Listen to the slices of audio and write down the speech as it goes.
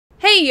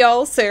Hey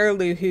y'all, Sarah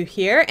Luhu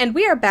here, and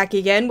we are back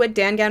again with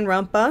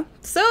Danganronpa.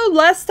 So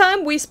last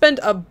time we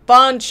spent a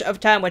bunch of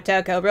time with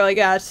Toko, really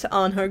got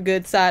on her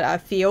good side, I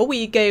feel.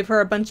 We gave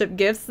her a bunch of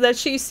gifts that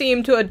she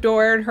seemed to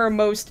adore in her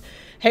most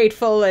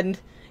hateful and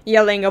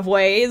yelling of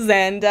ways,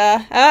 and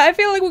I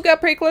feel like we got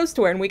pretty close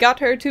to her, and we got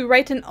her to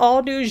write an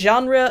all-new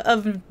genre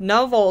of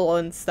novel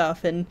and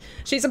stuff, and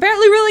she's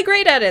apparently really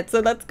great at it,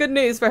 so that's good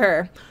news for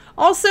her.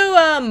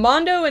 Also,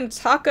 Mondo and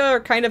Taka are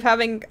kind of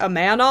having a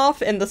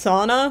man-off in the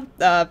sauna,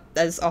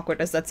 as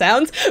awkward as that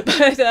sounds,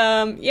 but,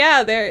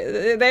 yeah,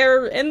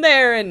 they're in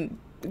there, and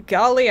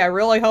golly, I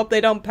really hope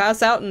they don't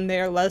pass out in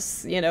there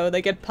unless, you know,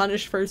 they get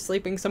punished for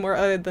sleeping somewhere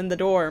other than the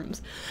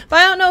dorms. But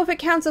I don't know if it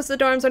counts as the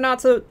dorms or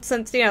not, so,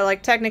 since, you know,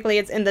 like, technically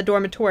it's in the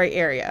dormitory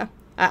area.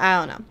 I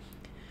don't know.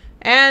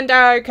 And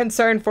our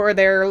concern for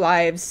their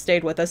lives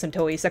stayed with us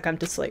until we succumbed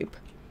to sleep.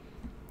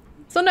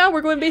 So now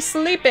we're going to be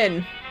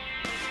sleeping.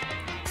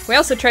 We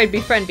also tried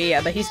befriend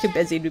Bia, but he's too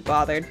busy to be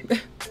bothered.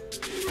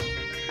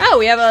 Oh,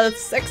 we have a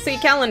sexy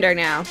calendar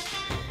now.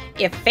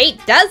 If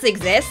fate does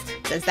exist,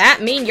 does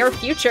that mean your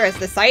future is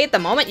decided the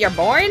moment you're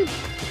born?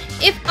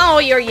 If all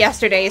your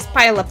yesterdays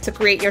pile up to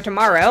create your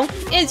tomorrow,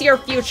 is your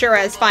future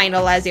as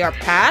final as your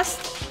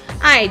past?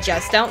 I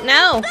just don't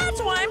know.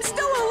 That's why I'm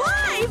still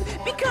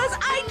alive, because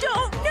I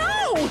don't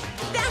know.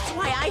 That's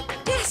why I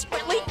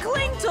desperately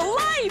cling to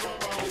life.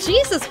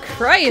 Jesus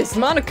Christ,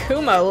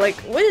 Monokuma, like,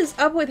 what is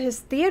up with his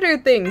theater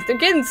things? They're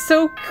getting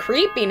so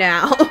creepy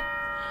now.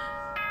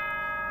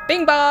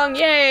 Bing bong,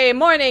 yay,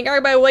 morning,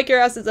 everybody wake your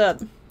asses up.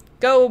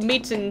 Go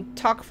meet and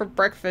talk for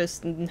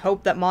breakfast and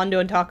hope that Mondo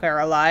and Taka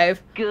are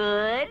alive. Good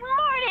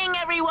morning,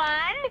 everyone.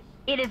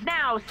 It is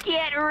now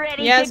get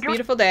ready. Yes,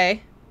 beautiful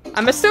day.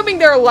 I'm assuming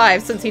they're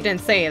alive since he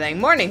didn't say anything.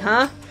 Morning,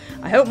 huh?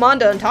 I hope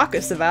Mondo and Taka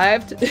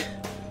survived.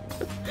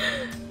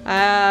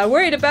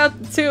 Worried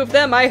about the two of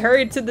them, I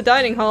hurried to the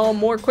dining hall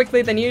more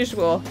quickly than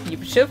usual.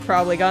 You should have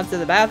probably gone to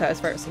the bathhouse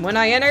first. When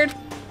I entered...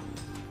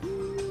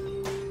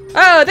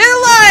 Oh, they're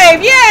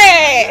alive!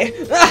 Yay!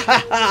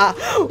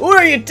 What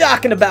are you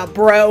talking about,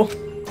 bro?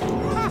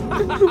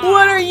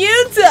 What are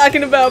you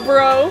talking about,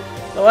 bro?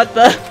 What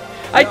the?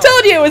 I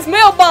told you it was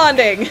male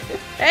bonding!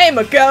 Hey,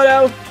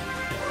 Makoto!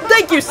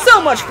 Thank you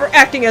so much for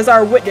acting as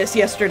our witness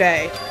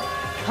yesterday.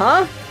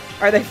 Huh?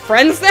 Are they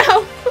friends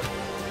now?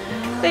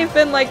 They've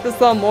been like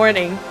this all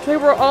morning. They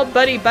were all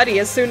buddy-buddy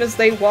as soon as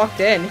they walked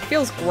in. It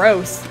feels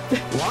gross.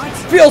 What?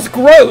 Feels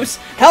gross?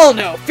 Hell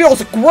no!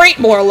 Feels great,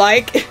 more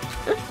like!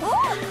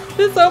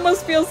 This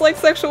almost feels like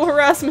sexual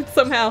harassment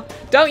somehow.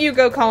 Don't you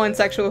go calling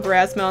sexual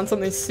harassment on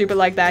something stupid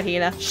like that,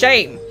 Hina.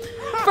 Shame!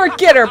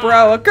 Forget her,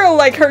 bro! A girl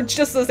like her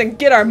just doesn't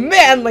get our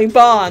manly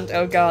bond!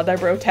 Oh god, I'm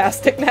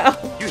brotastic now.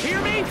 You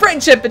hear me?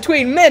 Friendship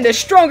between men is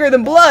stronger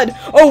than blood!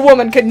 A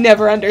woman could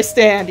never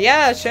understand.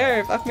 Yeah,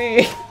 sure, fuck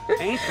me.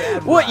 Ain't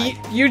that what right?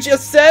 you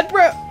just said,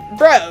 bro?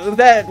 Bro,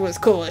 that was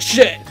cool as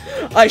shit.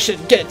 I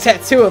should get a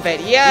tattoo of it.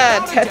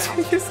 Yeah,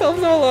 tattoo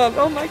yourself all up.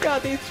 Oh my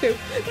god, these two.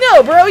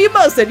 No, bro, you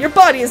mustn't. Your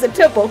body is a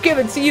temple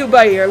given to you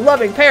by your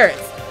loving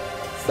parents.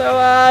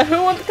 So,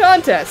 who won the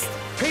contest?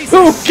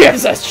 Who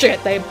gives a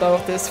shit? They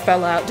both just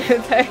fell out,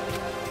 didn't they?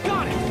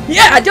 Got it.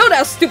 Yeah, don't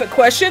ask stupid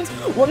questions.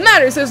 What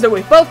matters is that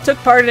we both took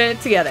part in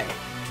it together.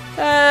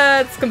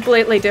 That's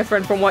completely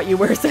different from what you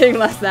were saying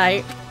last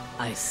night.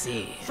 I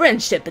see.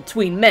 Friendship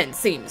between men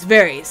seems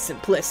very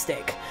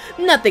simplistic.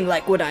 Nothing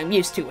like what I'm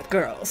used to with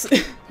girls.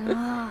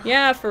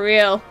 Yeah, for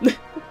real.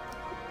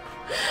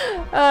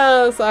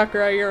 Oh,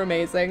 Sakura, you're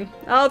amazing.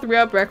 All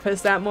throughout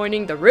breakfast that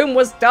morning, the room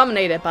was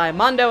dominated by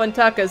Mondo and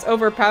Taka's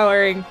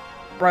overpowering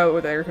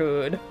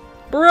brotherhood.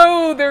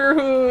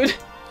 Brotherhood!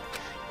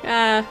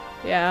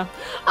 Yeah.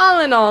 All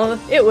in all,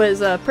 it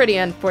was a pretty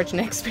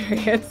unfortunate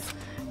experience.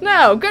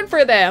 No, good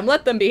for them.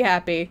 Let them be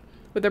happy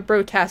with their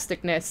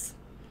brotasticness.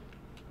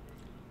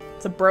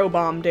 It's a bro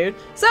bomb, dude.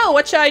 So,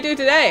 what should I do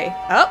today?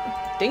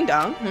 Oh, ding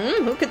dong.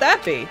 Who could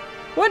that be?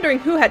 Wondering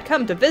who had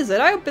come to visit,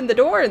 I opened the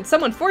door and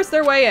someone forced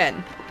their way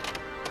in.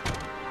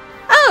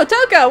 Oh,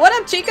 Toko! What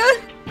up, chica?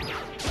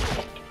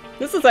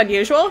 This is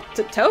unusual.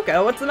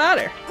 Toko, what's the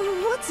matter?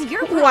 What's your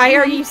problem? Why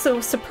are you so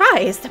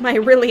surprised? Am I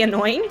really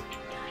annoying?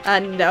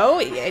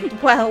 No.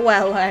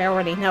 Well, I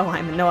already know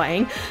I'm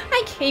annoying.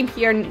 I came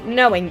here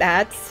knowing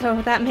that, so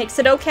that makes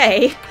it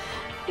okay.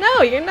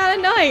 No, you're not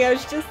annoying. I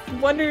was just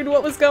wondering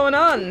what was going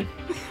on.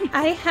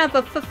 I have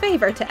a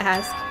favor to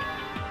ask.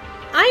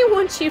 I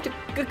want you to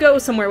go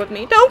somewhere with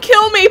me. Don't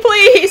kill me,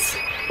 please!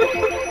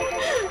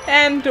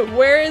 And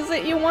where is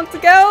it you want to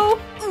go?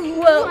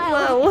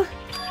 Well,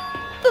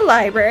 the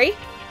library.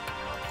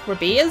 Where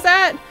Bia is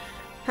at?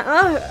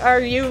 Huh? Are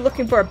you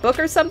looking for a book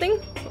or something?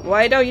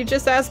 Why don't you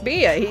just ask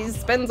Bia? He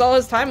spends all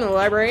his time in the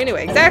library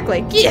anyway.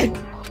 Exactly. Yeah.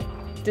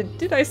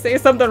 Did I say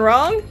something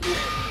wrong?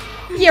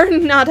 You're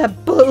not a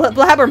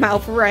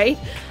blabbermouth, right?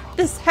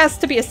 This has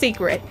to be a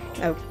secret.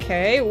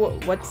 Okay,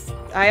 what's...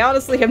 I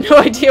honestly have no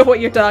idea what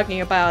you're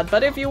talking about,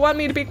 but if you want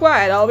me to be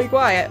quiet, I'll be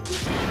quiet.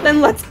 Then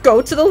let's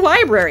go to the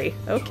library.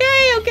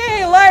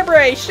 Okay,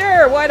 library,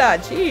 sure, why not?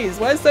 Jeez,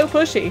 why so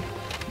pushy?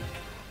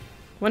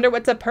 Wonder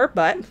what's up her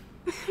butt?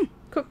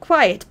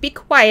 Quiet. Be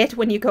quiet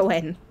when you go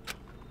in.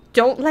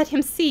 Don't let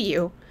him see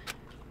you.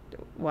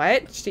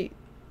 What?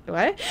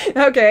 What?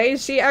 Okay,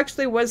 she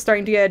actually was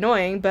starting to get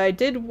annoying, but I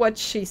did what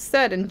she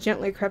said and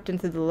gently crept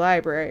into the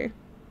library.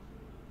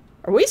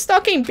 Are we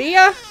stalking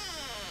Bia?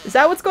 Is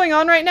that what's going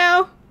on right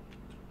now?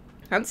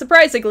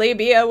 Unsurprisingly,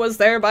 Bia was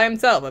there by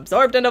himself,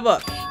 absorbed in a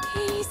book.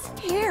 He's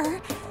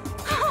here.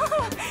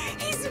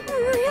 He's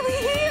really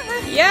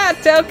here. Yeah,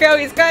 Toko,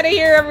 he's kind of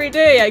here every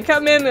day. I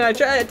come in and I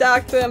try to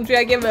talk to him,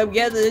 try to give him a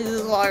gift. He's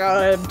just like,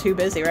 oh, I'm too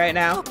busy right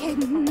now. Okay,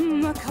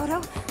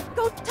 Makoto,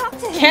 go talk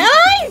to him. Can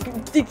I?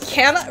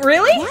 Can I?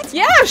 Really? What?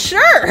 Yeah,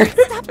 sure.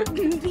 Stop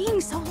being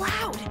so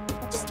loud.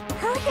 Just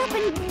hurry up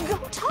and go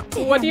talk to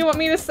him. What do you want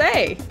me to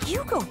say?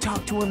 You go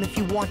talk to him if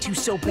you want to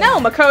so bad. No,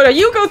 Makoto,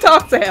 you go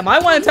talk to him. I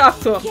want to talk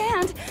to him.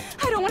 Can't.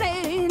 I don't want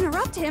to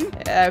interrupt him.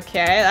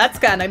 Okay, that's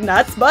kind of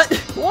nuts, but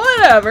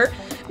whatever.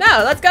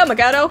 Now, let's go,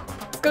 Makoto.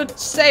 Let's go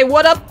say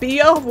what up,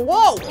 Bia.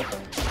 Whoa.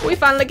 We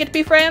finally get to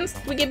be friends?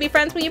 We get to be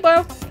friends with you,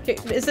 bro?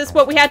 Is this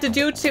what we had to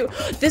do to...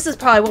 This is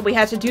probably what we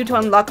had to do to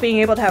unlock being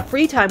able to have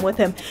free time with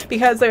him.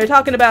 Because they were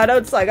talking about, oh,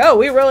 it's like, oh,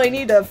 we really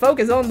need to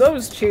focus on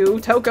those two,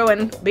 Toko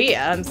and Bia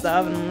and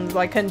stuff. And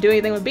I couldn't do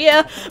anything with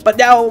Bia. But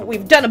now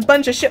we've done a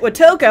bunch of shit with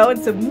Toko,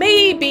 and so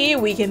maybe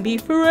we can be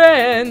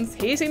friends.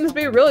 He seems to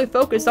be really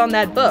focused on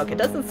that book. It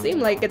doesn't seem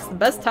like it's the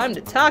best time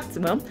to talk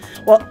to him.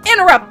 Well,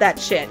 interrupt that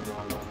shit.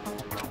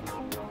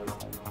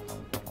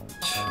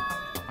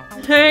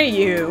 Hey,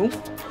 you.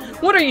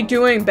 What are you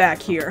doing back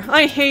here?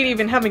 I hate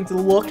even having to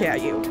look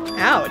at you.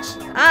 Ouch.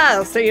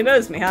 Ah, so you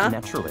noticed me, huh?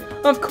 Naturally.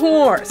 Of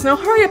course. Now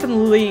hurry up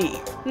and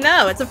leave.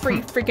 No, it's a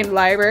free freaking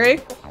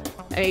library.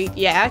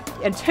 Yeah,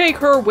 and take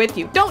her with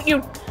you. Don't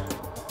you...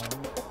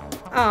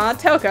 Aw,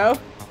 Toko.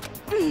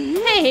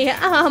 Hey,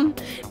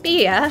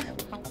 Bia.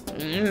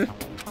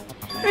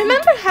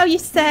 Remember how you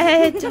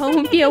said,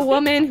 don't be a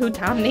woman who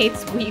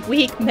dominates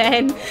weak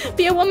men.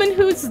 Be a woman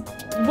who's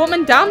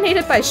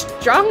dominated by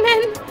strong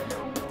men?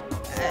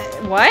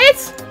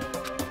 What?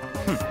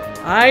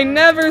 I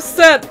never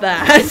said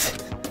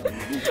that.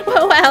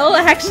 Well,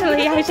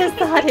 actually, I just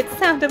thought it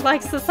sounded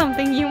like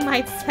something you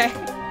might say.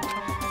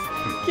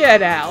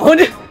 Get out.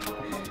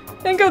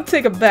 Then go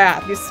take a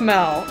bath. You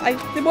smell.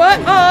 What?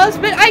 Oh,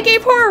 but I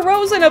gave her a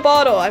rose in a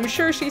bottle. I'm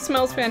sure she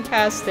smells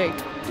fantastic,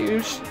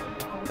 douche.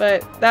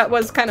 But that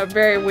was kind of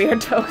very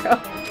weird,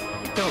 Toko.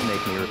 Don't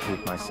make me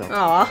repeat myself.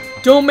 Aw,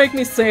 don't make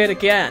me say it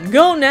again.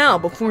 Go now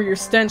before your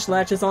stench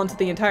latches onto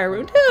the entire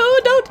room. No,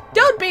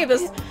 don't be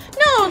this.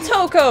 No,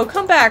 Toko,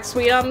 come back,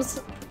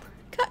 sweetums.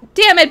 God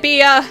damn it,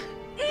 Bia.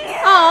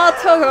 Aw,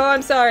 Toko,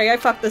 I'm sorry, I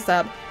fucked this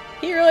up.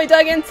 He really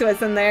dug into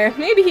us in there.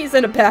 Maybe he's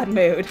in a bad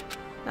mood.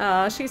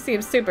 Aw, she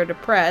seems super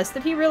depressed.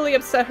 Did he really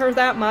upset her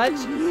that much?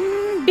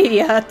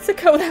 Bia, to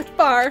go that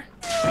far.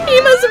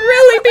 He must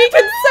really be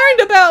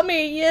concerned about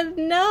me. You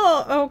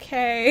know,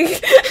 okay.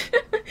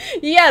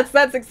 Yes,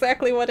 that's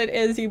exactly what it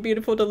is, you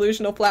beautiful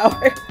delusional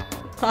flower.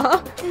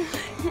 Huh?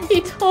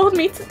 He told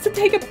me to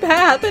take a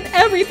bath and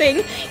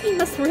everything. He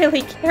must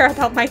really care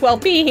about my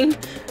well-being.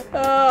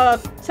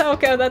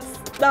 Toko,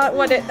 that's not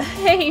what it...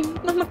 Hey,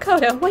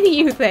 Makoto, what do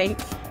you think?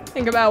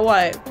 Think about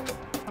what?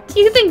 Do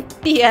you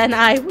think Bia and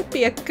I would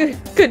be a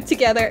good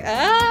together?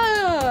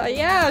 Oh,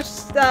 yeah,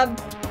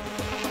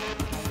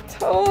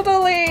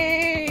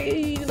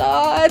 totally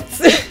not.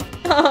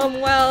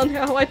 Well,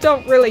 no, I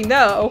don't really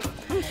know.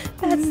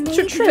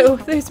 That's true.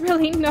 There's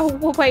really no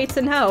way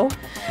to know.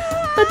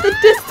 But the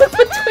distance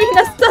between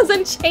us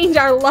doesn't change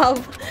our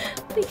love.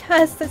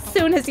 Because as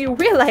soon as you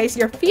realize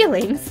your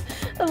feelings,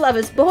 love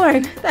is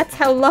born. That's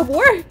how love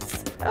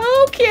works.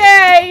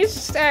 Okay,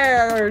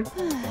 sure.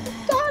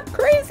 Not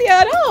crazy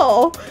at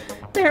all.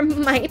 There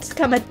might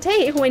come a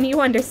day when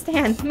you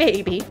understand,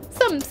 maybe.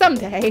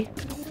 Someday.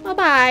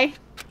 Bye-bye.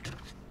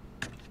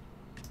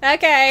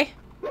 Okay.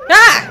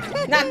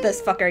 Ah! Not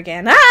this fucker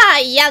again. Ah,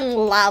 young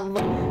love.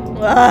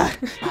 Ugh.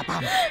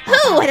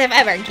 Who would have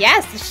ever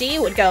guessed she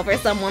would go for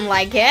someone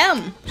like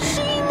him?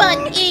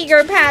 But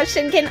eager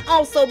passion can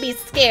also be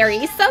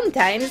scary.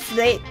 Sometimes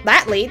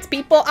that leads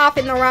people off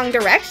in the wrong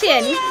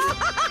direction.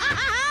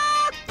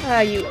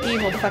 Ah, you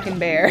evil fucking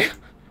bear.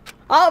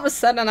 All of a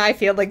sudden I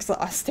feel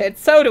exhausted.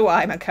 So do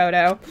I,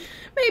 Makoto.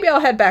 Maybe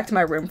I'll head back to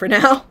my room for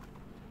now.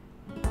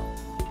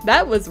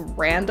 That was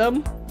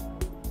random.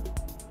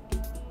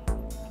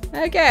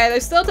 Okay,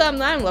 there's still time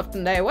left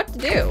in the day. What to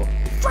do?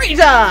 Free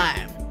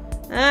time!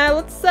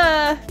 Let's,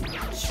 I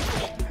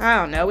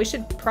don't know. We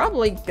should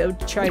probably go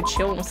try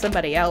chilling with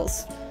somebody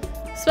else.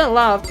 Spent a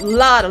lot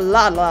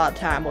of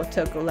time with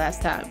Toko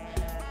last time.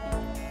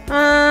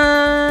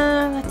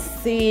 Let's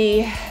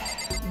see.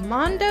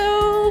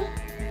 Mondo?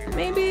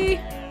 Maybe?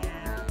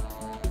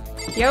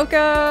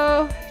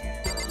 Kyoko?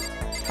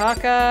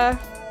 Taka?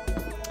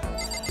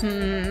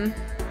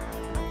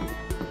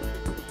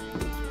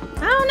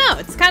 I don't know.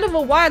 It's kind of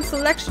a wide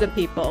selection of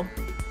people.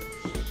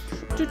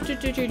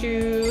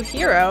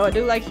 Hero. I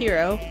do like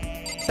Hero.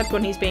 Except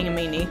when he's being a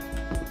meanie.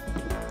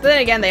 But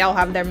then again, they all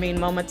have their mean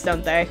moments,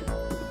 don't they?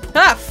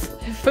 Ah!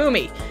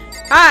 Fumi.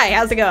 Hi,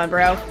 how's it going,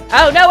 bro?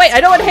 Oh, no, wait. I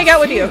don't want to hang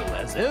out with you.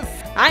 As if.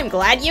 I'm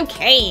glad you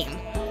came.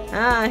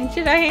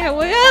 Should I?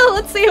 Well,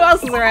 let's see who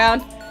else is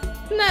around.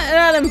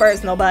 Nothing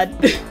personal, bud.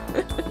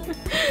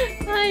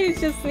 I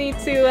just need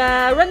to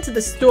run to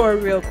the store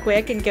real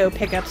quick and go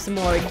pick up some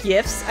more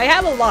gifts. I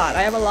have a lot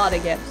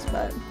of gifts,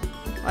 but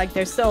like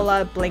there's still a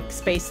lot of blank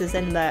spaces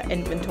in the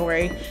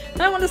inventory.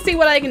 And I want to see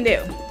what I can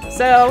do.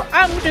 So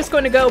I'm just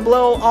going to go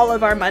blow all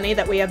of our money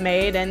that we have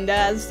made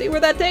and see where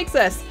that takes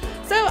us.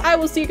 So I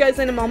will see you guys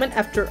in a moment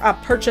after I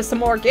purchase some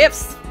more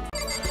gifts.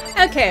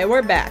 Okay,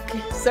 we're back.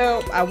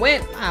 So I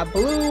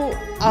blew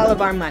all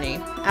of our money.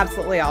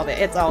 Absolutely all of it.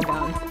 It's all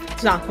gone.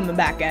 It's not coming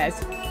back,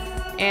 guys.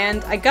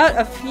 And I got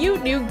a few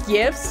new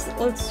gifts.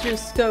 Let's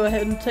just go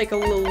ahead and take a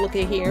little look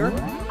at here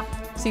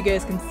so you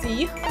guys can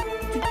see.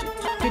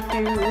 I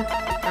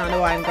don't know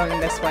why I'm going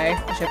this way.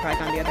 I should have probably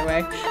gone the other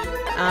way.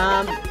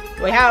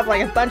 We have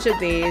like a bunch of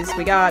these.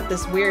 We got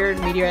this weird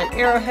meteorite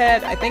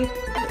arrowhead. I think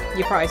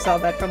you probably saw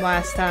that from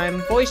last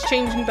time. Voice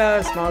changing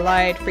bow, small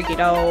light, freaky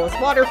dolls,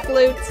 water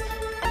flutes.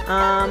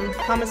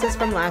 Promises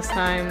from last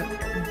time.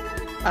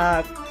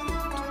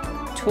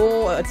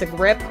 Tool, it's a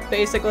grip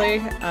basically.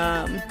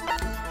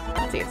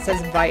 Let's see, it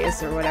says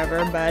Vice or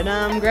whatever, but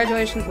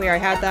graduation, we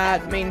already had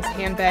that. Main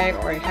handbag,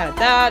 already had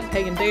that.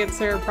 Pagan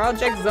Dancer,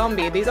 Project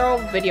Zombie, these are all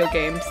video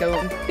games, so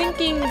I'm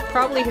thinking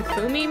probably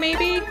Hifumi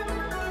maybe?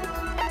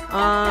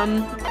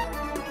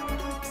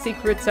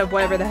 Secrets of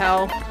whatever the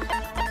hell.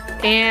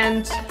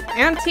 And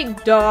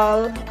Antique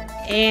Doll,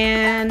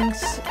 and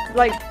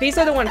like, these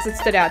are the ones that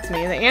stood out to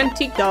me. The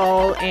Antique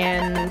Doll,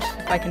 and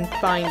if I can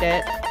find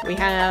it, we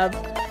have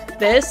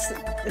this.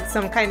 It's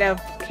some kind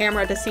of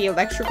camera to see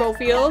electrical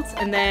fields,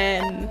 and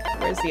then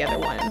where's the other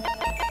one?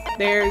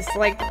 There's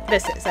like,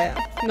 this is a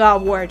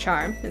war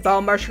charm. It's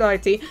all martial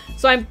artsy.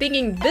 So I'm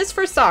thinking this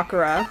for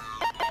Sakura.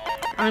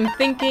 I'm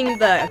thinking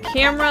the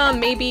camera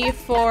maybe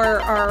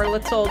for our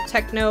little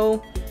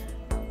techno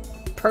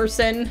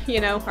person,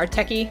 you know, our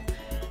techie,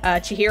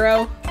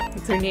 Chihiro.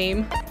 That's her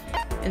name.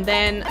 And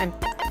then I'm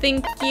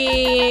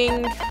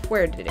thinking,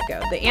 where did it go?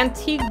 The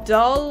Antique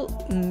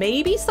Doll,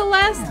 maybe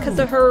Celeste, because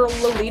of her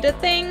Lolita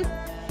thing.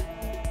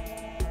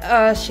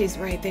 She's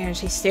right there and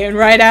she's staring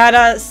right at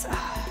us.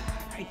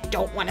 I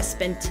don't want to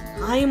spend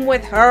time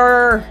with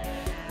her.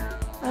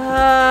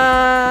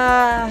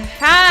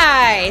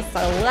 Hi,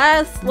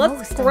 Celeste.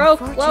 Let's grow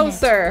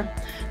closer.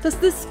 Does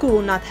this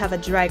school not have a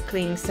dry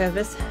cleaning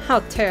service? How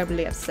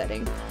terribly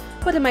upsetting.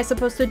 What am I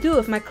supposed to do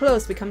if my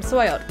clothes become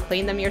soiled?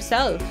 Clean them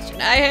yourself.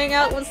 Should I hang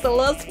out with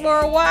Celeste for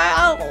a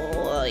while?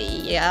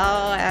 Yeah,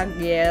 I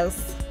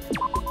guess.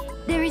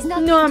 There is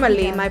nothing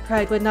Normally, my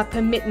pride would not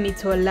permit me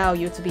to allow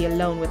you to be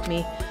alone with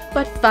me.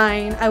 But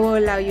fine, I will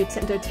allow you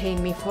to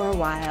entertain me for a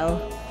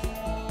while.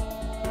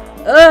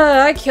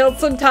 I killed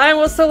some time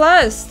with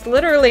Celeste.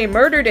 Literally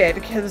murdered it,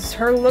 because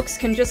her looks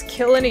can just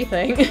kill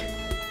anything.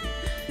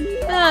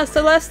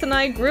 Celeste and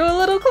I grew a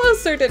little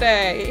closer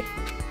today.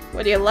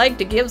 Would you like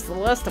to give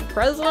Celeste a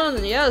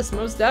present? Yes,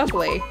 most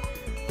definitely.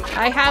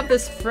 I have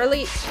this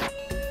frilly...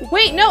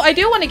 Wait, no, I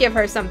do want to give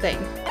her something.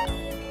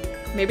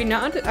 Maybe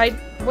not.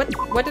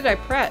 What did I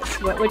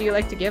press? What would you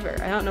like to give her?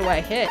 I don't know what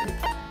I hit.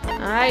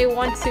 I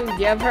want to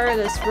give her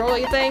this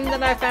rolly thing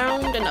that I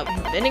found in a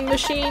vending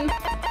machine.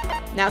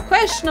 Now,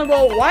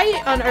 questionable,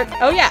 why on earth...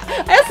 Oh yeah,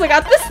 I also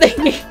got this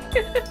thing!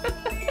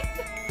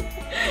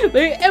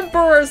 The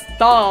Emperor's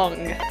Thong.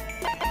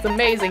 It's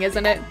amazing,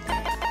 isn't it?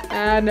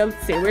 And let's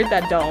see, where'd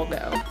that doll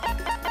go?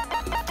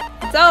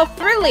 It's all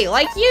frilly,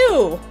 like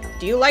you!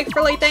 Do you like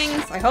frilly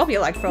things? I hope you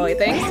like frilly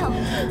things.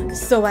 Wow.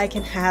 So I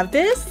can have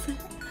this?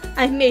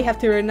 I may have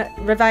to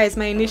revise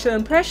my initial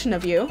impression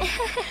of you.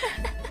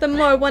 The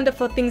more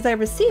wonderful things I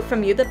receive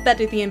from you, the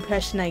better the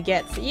impression I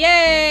get.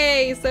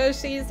 Yay! So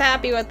she's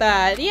happy with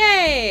that.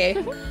 Yay!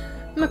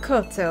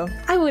 Makoto,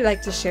 I would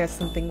like to share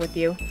something with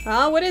you.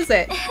 Oh, what is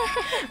it?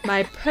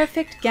 My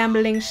perfect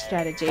gambling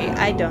strategy.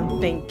 I don't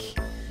think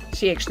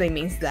she actually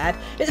means that.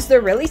 Is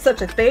there really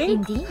such a thing?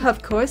 Indeed.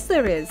 Of course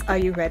there is. Are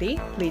you ready?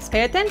 Please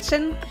pay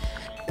attention.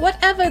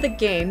 Whatever the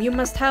game, you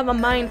must have a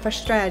mind for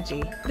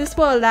strategy. This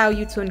will allow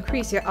you to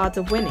increase your odds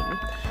of winning.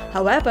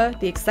 However,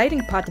 the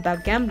exciting part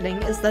about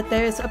gambling is that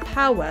there is a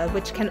power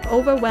which can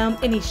overwhelm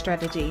any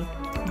strategy.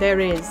 There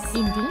is...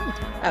 Indeed.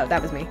 Oh,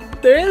 that was me.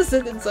 There is...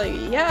 It's like,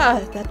 yeah,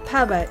 that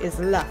power is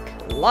luck.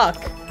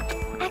 Luck.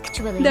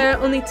 Actually, There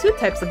are only two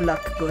types of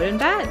luck, good and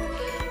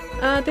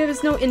bad. There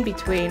is no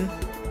in-between.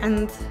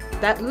 And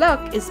that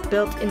luck is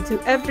built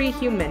into every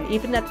human,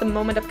 even at the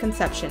moment of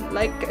conception,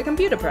 like a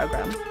computer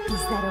program.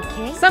 is that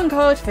okay? Some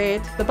call it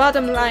fate. The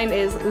bottom line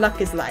is luck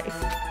is life.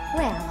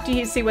 Well, Do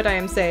you see what I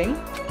am saying?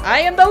 I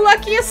am the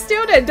luckiest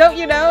student, don't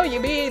you know? You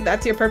mean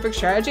that's your perfect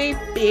strategy?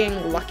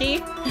 Being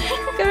lucky?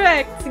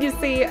 Correct. You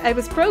see, I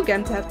was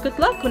programmed to have good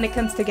luck when it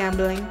comes to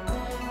gambling.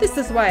 This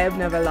is why I've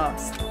never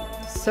lost.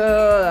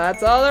 So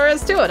that's all there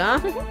is to it,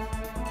 huh?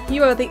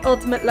 You are the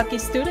ultimate lucky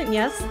student,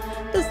 yes?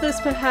 Does this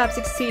perhaps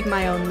exceed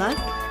my own luck?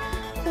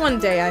 One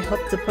day I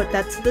hope to put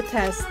that to the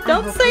test.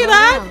 Don't hope say you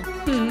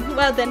that! will.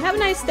 Well then, have a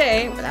nice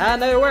day. Without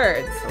another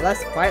word,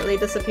 Celeste quietly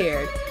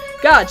disappeared.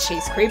 God,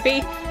 she's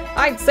creepy.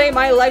 I'd say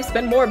my life's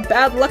been more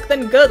bad luck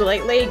than good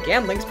lately.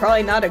 Gambling's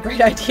probably not a great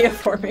idea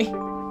for me.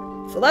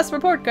 Celeste's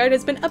report card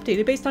has been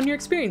updated based on your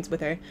experience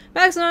with her.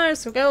 Maximize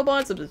skill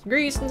points of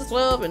grease and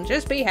love and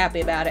just be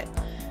happy about it.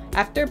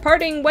 After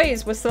parting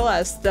ways with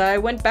Celeste, I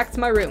went back to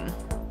my room.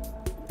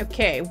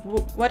 Okay,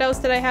 what else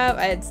did I have?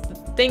 I had the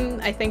thing,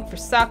 I think, for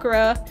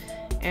Sakura,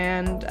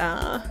 and,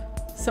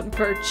 something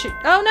for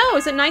oh no,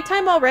 is it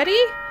nighttime already?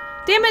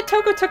 Damn it,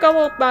 Toko took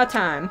all of my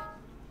time.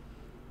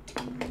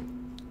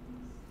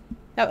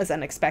 That was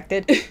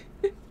unexpected.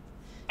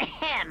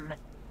 Ahem.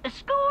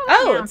 School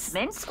Oh,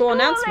 announcement. it's school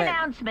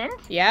announcement.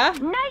 Yeah?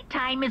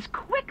 Nighttime is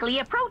quickly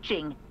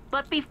approaching,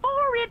 but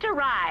before it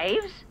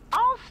arrives,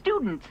 all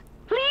students,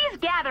 please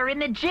gather in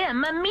the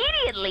gym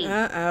immediately.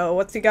 Uh-oh,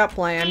 what's he got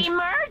planned?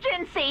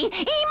 Emergency!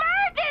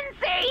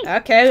 Emergency!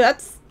 Okay,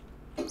 that's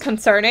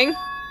concerning.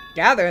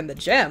 Gather in the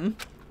gym?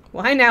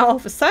 Why now all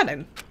of a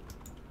sudden?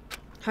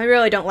 I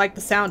really don't like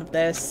the sound of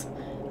this.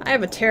 I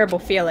have a terrible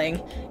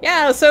feeling.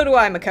 Yeah, so do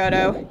I,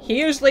 Makoto.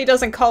 He usually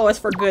doesn't call us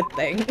for good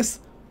things.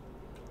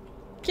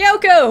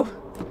 Kyoko!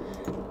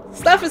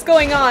 Stuff is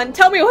going on.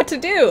 Tell me what to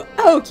do.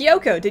 Oh,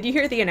 Kyoko, did you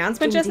hear the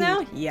announcement just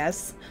now?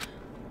 Yes.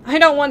 I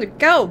don't want to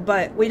go,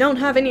 but we don't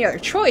have any other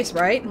choice,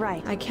 right?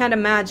 Right. I can't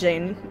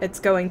imagine it's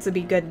going to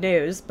be good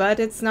news, but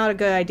it's not a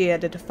good idea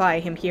to defy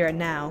him here and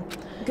now.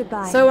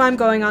 Goodbye. So I'm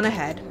going on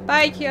ahead.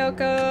 Bye,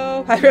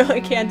 Kyoko! I really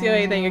can't do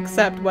anything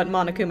except what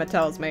Monokuma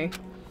tells me.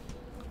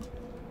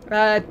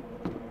 Okay,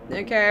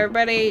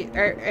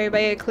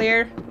 everybody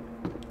clear?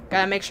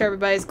 Gotta make sure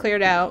everybody's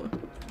cleared out.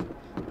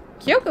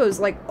 Kyoko's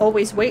like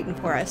always waiting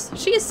for us.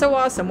 She is so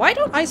awesome. Why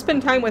don't I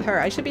spend time with her?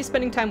 I should be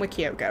spending time with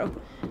Kyoko.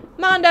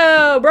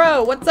 Mondo,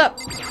 bro, what's up?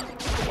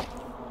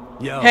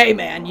 Yo. Hey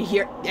man, you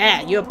here?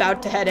 Yeah, you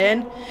about to head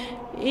in?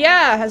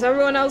 Yeah, has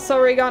everyone else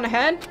already gone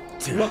ahead?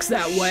 Looks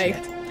that way.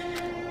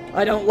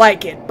 I don't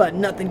like it, but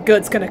nothing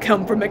good's gonna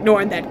come from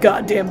ignoring that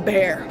goddamn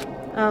bear.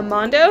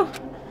 Mondo?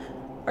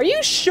 Are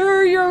you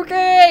sure you're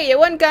okay? It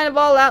went kind of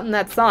all out in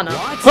that sauna.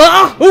 What?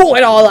 Huh? Who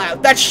went all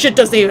out? That shit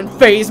doesn't even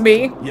faze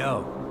me.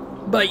 Yo.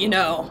 But you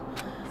know,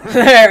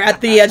 there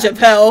at the edge of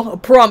hell, a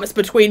promise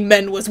between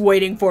men was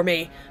waiting for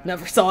me.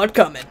 Never saw it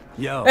coming.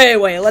 Yo.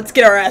 Anyway, let's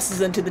get our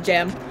asses into the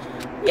gym.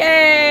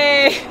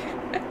 Yay!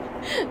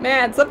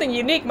 Man, something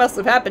unique must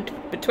have happened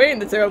between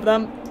the two of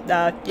them.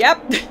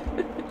 Yep.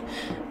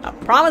 A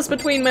promise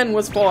between men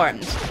was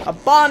formed. A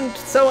bond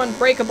so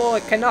unbreakable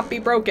it cannot be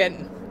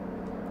broken.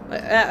 Oh,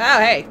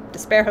 hey,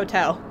 Despair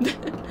Hotel.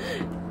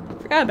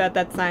 Forgot about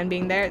that sign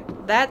being there.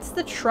 That's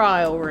the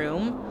trial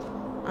room.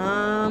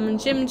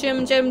 Gym?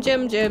 Gym? Gym?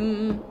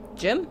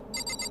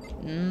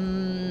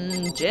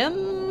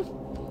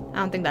 I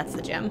don't think that's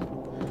the gym.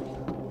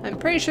 I'm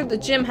pretty sure the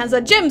gym has a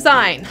gym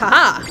sign!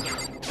 Haha!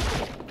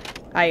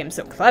 I am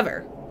so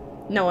clever.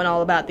 Knowing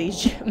all about these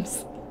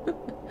gyms.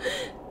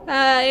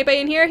 Anybody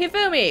in here?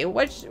 Hifumi!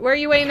 Where are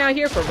you waiting out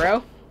here for,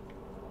 bro?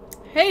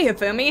 Hey,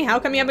 Hifumi, how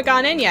come you haven't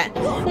gone in yet?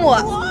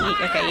 What?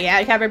 Okay, yeah,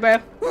 have her, bro.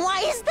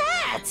 Why is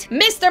that?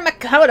 Mr.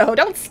 Makoto,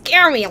 don't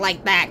scare me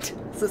like that!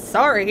 So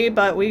sorry,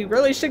 but we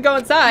really should go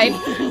inside.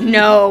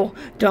 No,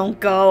 don't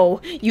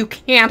go. You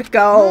can't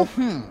go.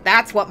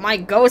 That's what my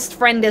ghost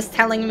friend is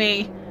telling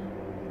me.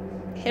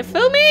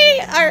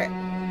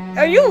 Hifumi,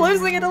 are you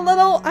losing it a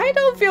little? I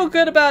don't feel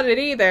good about it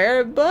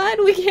either,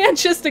 but we can't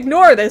just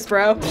ignore this,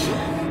 bro.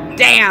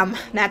 Damn,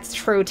 that's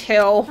true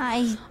too.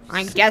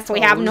 I guess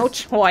we have no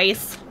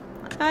choice.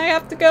 I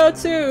have to go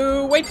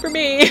too. Wait for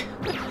me.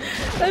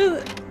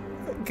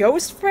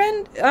 Ghost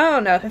friend? I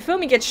don't know.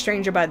 Hifumi gets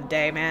stranger by the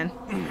day, man.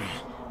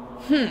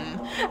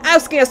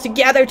 Asking us to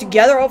gather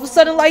together all of a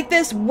sudden like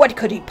this? What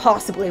could he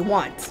possibly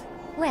want?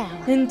 Well,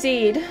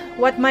 Indeed.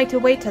 What might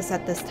await us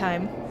at this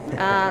time?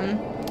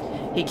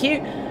 He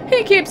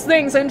keeps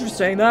things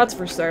interesting, that's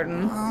for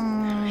certain.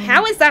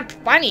 How is that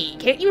funny?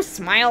 Can't you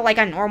smile like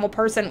a normal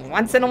person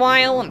once in a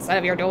while instead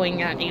of you're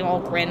doing an evil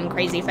grin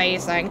crazy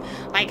face thing?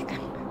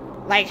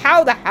 Like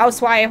how the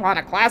housewife on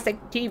a classic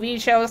TV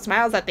show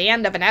smiles at the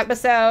end of an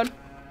episode?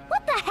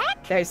 what the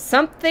heck? There's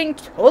something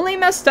totally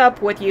messed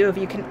up with you if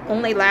you can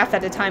only laugh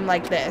at a time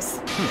like this.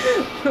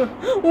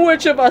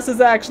 Which of us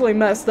is actually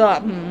messed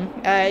up?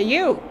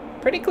 You.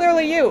 Pretty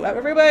clearly you.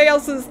 Everybody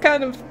else is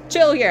kind of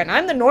chill here, and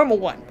I'm the normal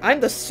one. I'm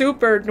the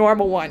super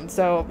normal one,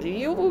 so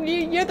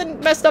you're the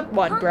messed up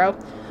one, bro.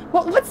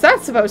 What's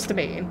that supposed to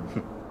mean?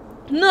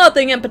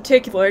 Nothing in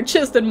particular,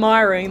 just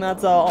admiring,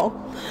 that's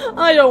all.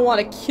 I don't want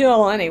to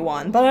kill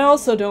anyone, but I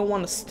also don't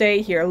want to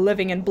stay here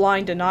living in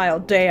blind denial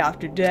day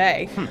after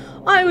day.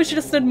 I was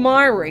just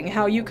admiring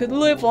how you could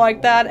live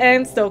like that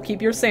and still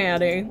keep your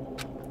sanity.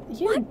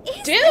 You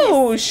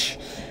douche!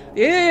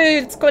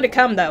 It's going to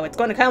come, though. It's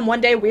going to come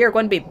one day. We are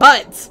going to be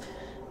buds.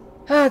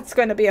 It's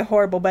going to be a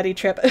horrible buddy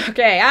trip.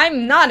 Okay,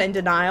 I'm not in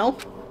denial.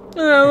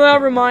 Oh,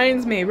 that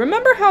reminds me.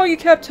 Remember how you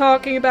kept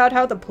talking about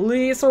how the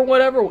police or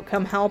whatever would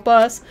come help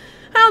us?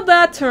 How'd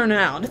that turn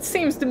out? It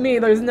seems to me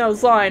there's no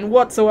sign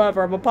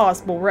whatsoever of a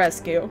possible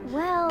rescue.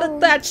 Well... But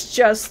that's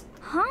just...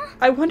 Huh?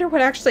 I wonder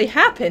what actually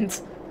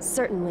happened.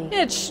 Certainly.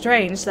 It's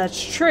strange,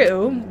 that's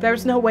true.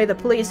 There's no way the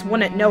police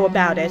wouldn't know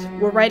about it.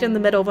 We're right in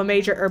the middle of a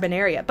major urban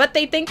area, but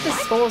they think the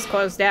school's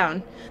closed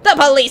down. The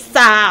police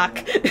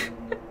suck!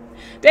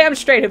 Damn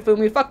straight,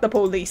 Hifumi. Fuck the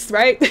police,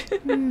 right?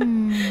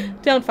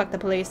 Don't fuck the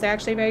police. They're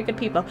actually very good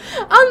people.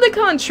 On the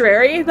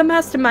contrary, the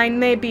mastermind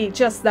may be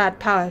just that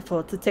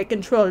powerful to take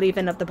control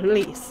even of the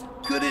police.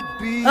 Could it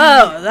be?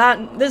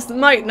 Oh, this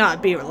might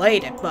not be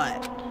related,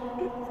 but...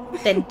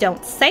 Then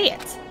don't say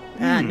it.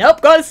 Nope,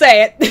 gotta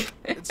say it.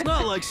 It's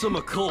not like some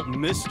occult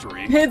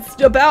mystery.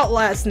 It's about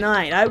last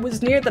night. I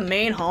was near the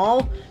main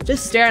hall,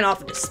 just staring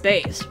off into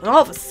space. And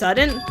all of a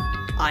sudden,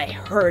 I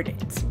heard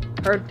it.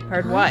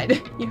 Heard what?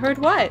 You heard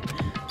what?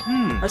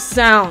 A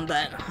sound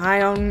that I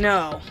don't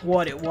know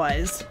what it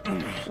was.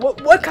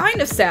 What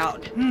kind of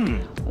sound?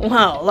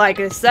 Well, like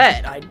I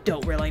said, I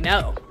don't really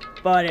know.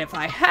 But if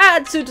I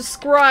had to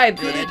describe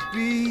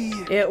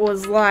it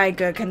was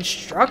like a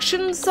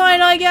construction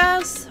site, I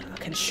guess?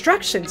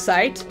 Construction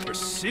site? You're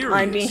serious?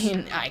 I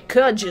mean, I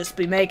could just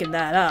be making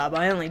that up.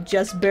 I only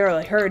just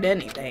barely heard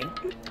anything.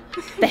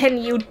 Then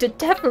you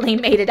definitely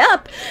made it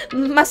up.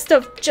 Must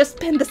have just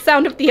been the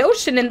sound of the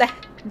ocean in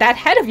that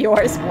head of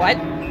yours. What?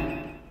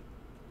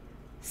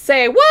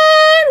 Say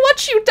what?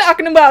 What you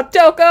talking about,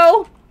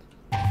 Toko?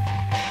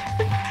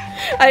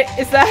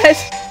 Is that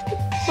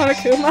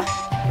Monokuma?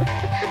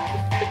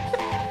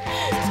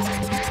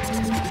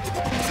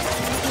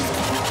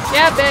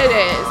 Yep, it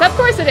is. Of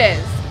course it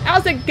is.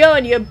 How's it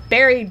going, you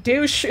berry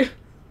douche?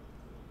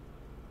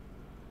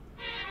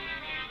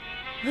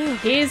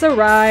 He's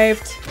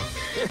arrived.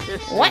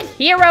 What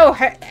hero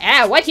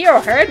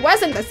heard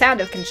wasn't the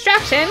sound of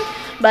construction,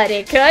 but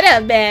it could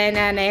have been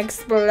an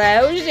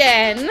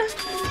explosion.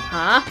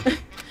 Huh?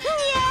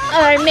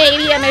 Or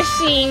maybe a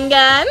machine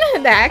gun.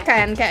 That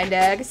can kind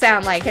of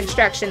sound like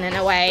construction in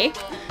a way.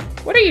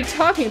 What are you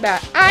talking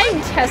about?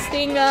 I'm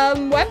testing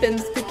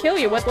weapons to kill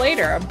you with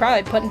later. I'm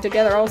probably putting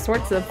together all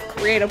sorts of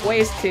creative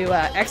ways to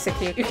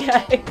execute you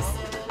guys.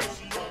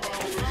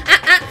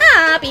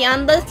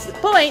 Beyond this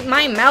point,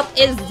 my mouth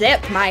is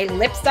zipped. My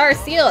lips are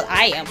sealed.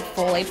 I am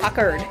fully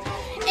puckered.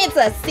 It's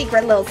a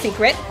secret little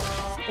secret.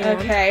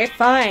 Okay,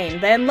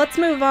 fine. Then let's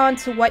move on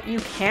to what you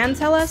can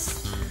tell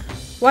us.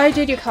 Why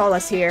did you call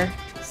us here?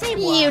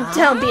 You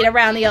don't beat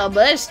around the old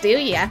bush, do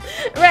ya?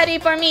 Ready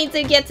for me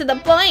to get to the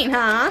point,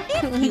 huh?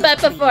 But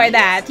before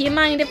that, you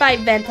mind if I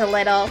vent a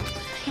little?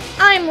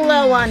 I'm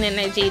low on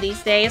energy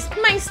these days.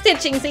 My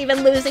stitching's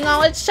even losing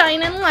all its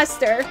shine and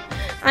luster.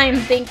 I'm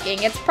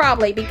thinking it's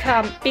probably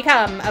become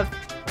of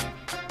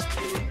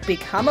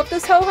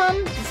this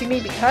ho-hum? Does he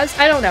mean because?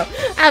 I don't know.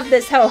 Of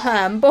this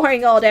ho-hum,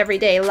 boring old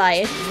everyday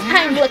life.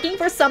 I'm looking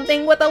for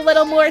something with a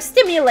little more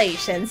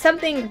stimulation,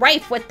 something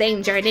rife with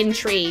danger and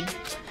intrigue.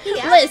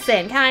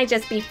 Listen, can I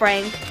just be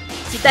frank?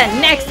 The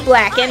next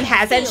Blackened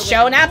hasn't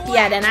shown up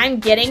yet and I'm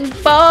getting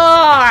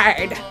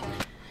bored.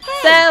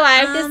 So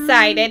I've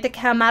decided to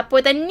come up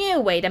with a new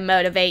way to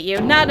motivate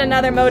you. Not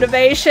another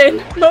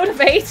motivation.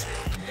 Motivate?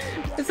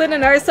 Is it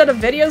another set of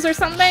videos or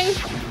something?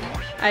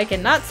 I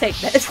cannot take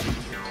this.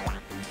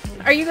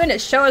 Are you going to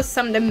show us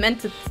some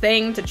demented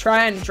thing to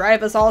try and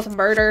drive us all to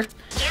murder?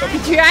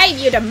 Drive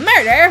you to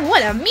murder?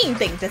 What a mean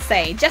thing to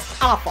say.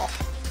 Just awful.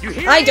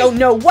 I don't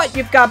know what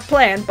you've got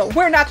planned, but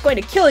we're not going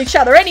to kill each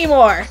other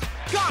anymore.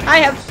 I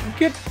have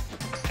good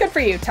for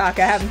you,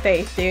 Taka, having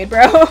faith, dude,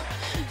 bro.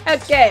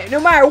 Okay, no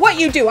matter what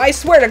you do, I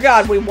swear to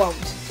God we won't.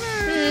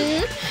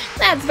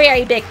 That's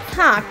very big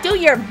talk. Do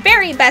your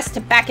very best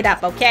to back it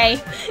up, okay?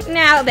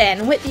 Now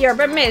then, with your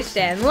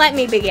permission, let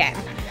me begin.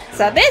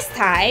 So this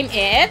time,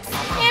 it's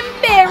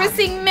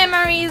embarrassing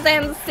memories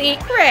and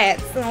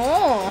secrets.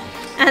 Oh.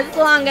 As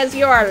long as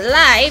you're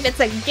alive, it's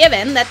a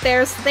given that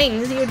there's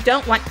things you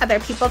don't want other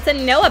people to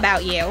know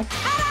about you.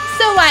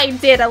 So I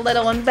did a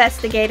little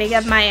investigating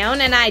of my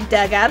own and I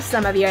dug up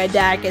some of your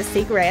darkest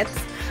secrets.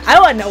 I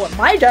want to know what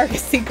my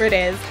darkest secret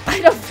is. I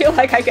don't feel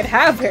like I could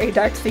have very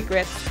dark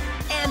secrets.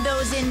 And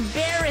those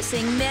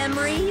embarrassing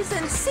memories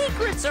and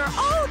secrets are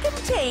all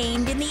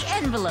contained in the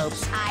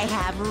envelopes I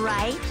have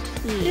right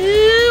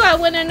here. Ooh, I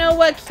want to know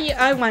what key.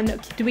 I want to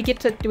know. Do we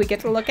get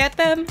to look at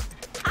them?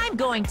 I'm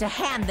going to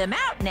hand them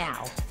out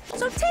now.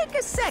 So take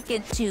a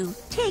second to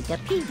take a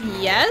peek.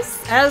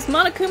 Yes, as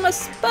Monokuma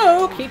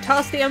spoke, he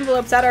tossed the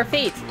envelopes at our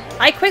feet.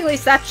 I quickly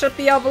snatched up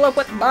the envelope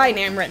with my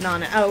name written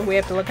on it. Oh, we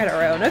have to look at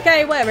our own.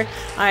 Okay, whatever.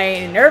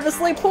 I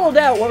nervously pulled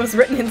out what was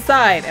written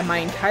inside, and my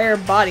entire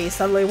body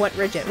suddenly went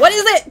rigid. What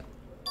is it?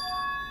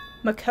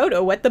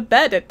 Makoto wet the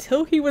bed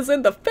until he was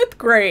in the 5th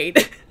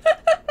grade.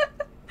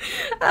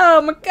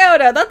 Oh,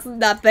 Makoto, that's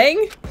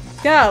nothing.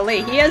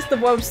 Golly, he has the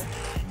most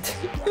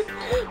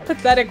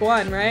pathetic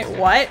one, right?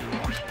 What?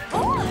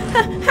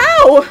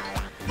 How?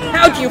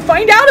 How'd you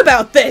find out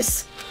about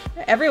this?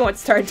 Everyone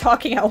started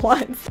talking at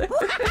once.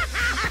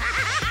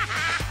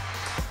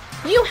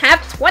 You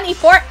have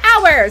 24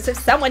 hours! If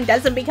someone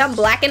doesn't become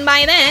blackened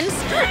by then,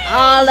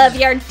 all of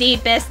your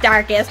deepest,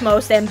 darkest,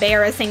 most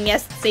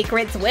embarrassingest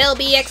secrets will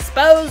be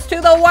exposed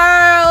to the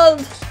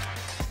world!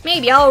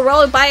 Maybe I'll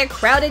roll by a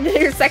crowded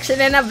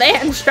intersection in a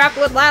van strapped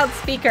with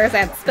loudspeakers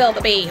and spill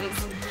the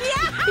beans.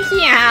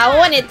 Yeah,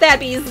 wouldn't that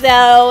be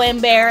so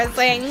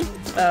embarrassing?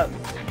 Oh,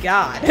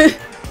 God.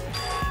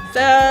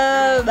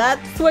 So,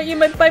 that's what you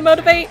meant by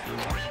motivate?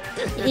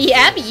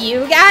 Yep,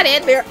 you got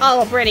it. They're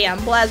all pretty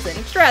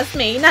unpleasant. Trust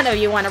me, none of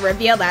you want to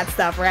reveal that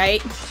stuff,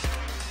 right?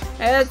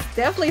 It's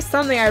definitely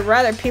something I'd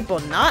rather people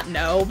not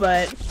know,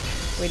 but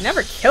we'd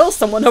never kill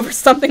someone over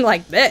something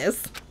like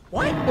this.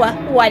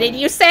 What did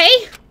you say?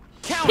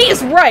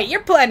 He's right.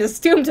 Your plan is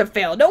doomed to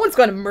fail. No one's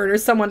going to murder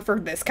someone for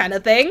this kind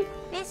of thing.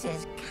 This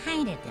is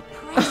kind of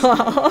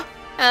depressing.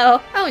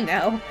 Oh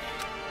no.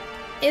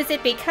 Is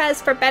it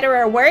because, for better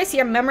or worse,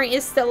 your memory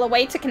is still a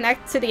way to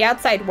connect to the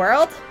outside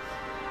world?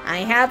 I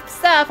have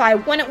stuff I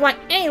wouldn't want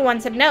anyone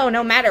to know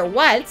no matter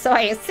what, so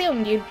I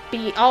assumed you'd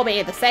all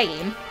be the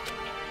same.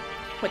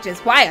 Which is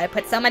why I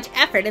put so much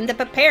effort into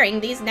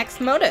preparing these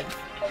next motives.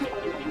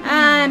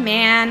 Ah,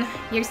 man.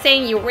 You're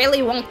saying you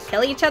really won't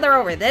kill each other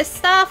over this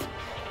stuff?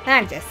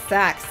 That just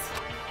sucks.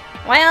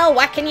 Well,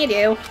 what can you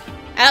do?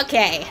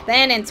 Okay,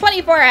 then in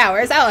 24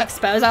 hours, I'll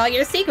expose all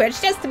your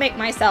secrets just to make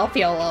myself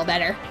feel a little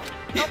better.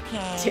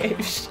 Okay.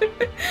 Douche.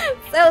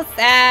 So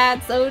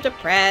sad, so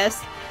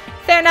depressed.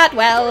 Fare not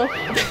well.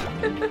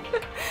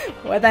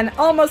 With an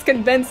almost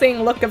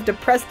convincing look of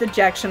depressed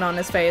dejection on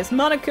his face,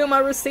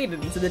 Monokuma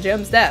receded into the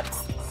gym's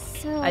depths.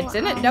 So, I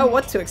didn't know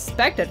what to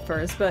expect at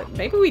first, but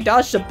maybe we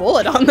dodged a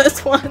bullet on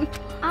this one.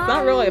 It's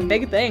not really a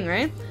big thing,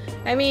 right?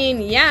 I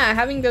mean, yeah,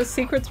 having those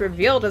secrets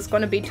revealed is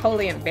going to be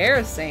totally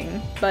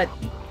embarrassing, but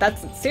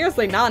that's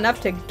seriously not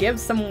enough to give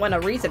someone a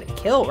reason to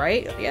kill,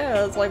 right?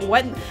 Yeah, it's like,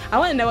 what? I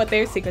want to know what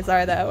their secrets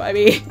are, though. I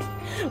mean,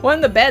 one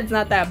of the bed's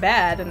not that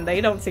bad, and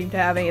they don't seem to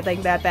have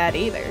anything that bad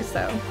either,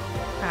 so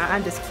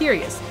I'm just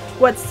curious.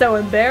 What's so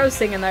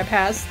embarrassing in their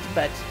past,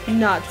 but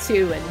not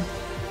too,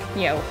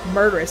 you know,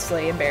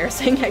 murderously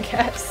embarrassing, I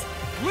guess.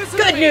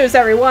 Good news,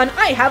 everyone!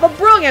 I have a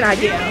brilliant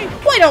idea!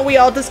 Why don't we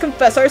all just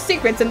confess our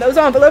secrets in those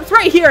envelopes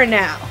right here and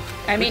now?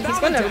 I mean, he's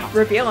going to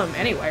reveal them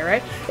anyway,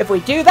 right? If we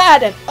do that,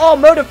 then all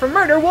motive for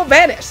murder will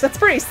vanish. That's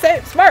pretty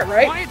smart,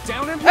 right?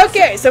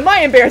 Okay, so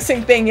my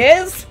embarrassing thing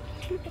is...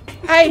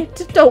 I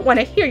don't want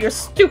to hear your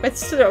stupid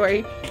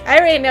story. I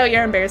already know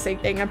your embarrassing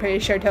thing, I'm pretty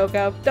sure,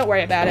 Toko. Don't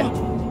worry about it.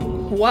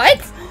 What?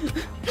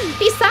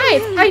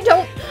 Besides, I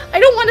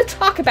don't want to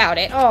talk about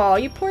it. Oh,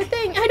 you poor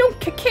thing. I don't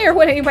care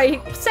what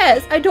anybody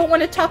says. I don't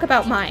want to talk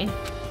about mine.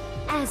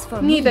 As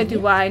for Neither me,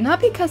 do I. Not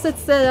because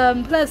it's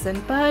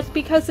unpleasant, but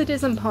because it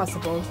is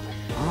impossible.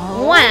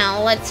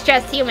 Well, it's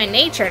just human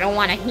nature to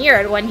want to hear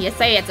it when you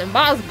say it's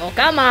impossible.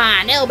 Come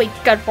on, it'll be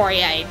good for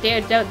you.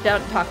 Dude,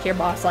 don't talk to your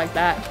boss like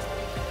that.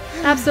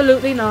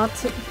 Absolutely not.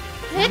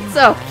 It's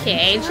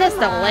okay, just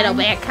a little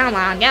bit. Come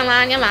on, come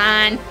on, come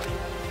on.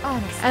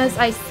 honestly, As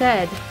I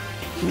said.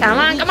 Come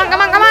on, come on,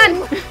 come on, come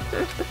on!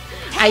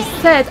 I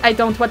said I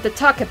don't want to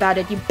talk about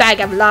it, you bag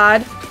of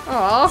lard.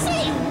 Aw.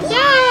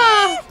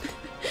 Yeah!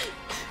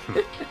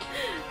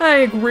 I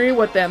agree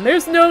with them.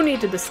 There's no need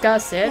to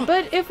discuss it,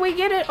 but if we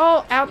get it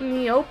all out in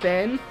the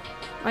open,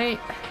 I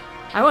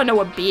want to know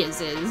what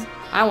Bia's is.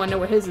 I want to know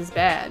what his is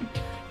bad.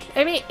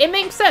 I mean, it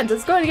makes sense.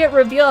 It's going to get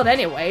revealed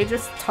anyway.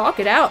 Just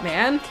talk it out,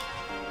 man.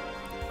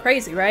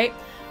 Crazy, right?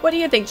 What do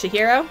you think,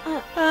 Chihiro?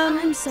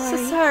 I'm sorry.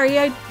 So sorry,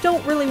 I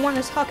don't really want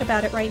to talk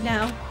about it right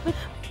now.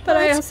 But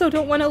I also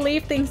don't want to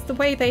leave things the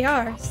way they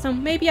are, so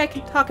maybe I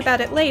can talk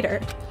about it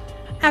later.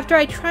 After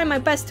I try my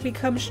best to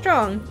become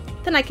strong,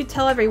 then I could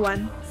tell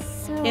everyone.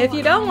 So, If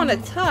you don't want to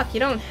talk, you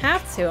don't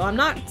have to. I'm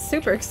not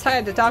super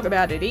excited to talk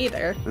about it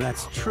either.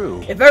 That's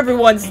true. If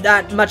everyone's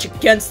that much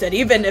against it,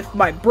 even if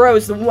my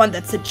bro's the one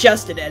that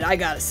suggested it, I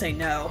gotta say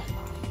no.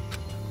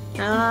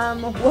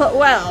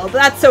 Well,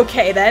 that's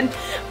okay then.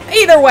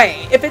 Either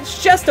way, if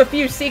it's just a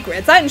few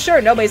secrets, I'm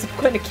sure nobody's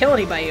going to kill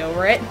anybody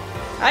over it.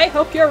 I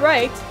hope you're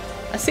right.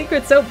 A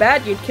secret so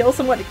bad you'd kill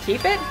someone to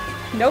keep it?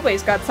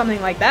 Nobody's got something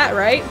like that,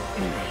 right?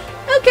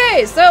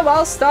 Okay, so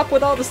I'll stop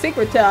with all the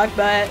secret talk,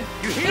 but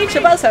each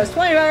of us has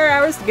 24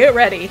 hours to get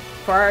ready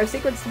for our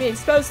secrets to be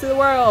exposed to the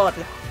world.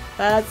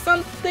 But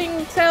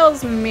something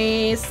tells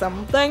me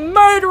something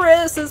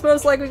murderous is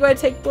most likely going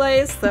to take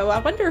place, so I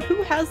wonder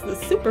who has the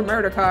super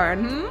murder card,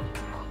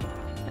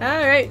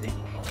 Alright.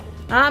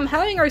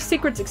 Having our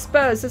secrets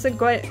exposed isn't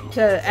going to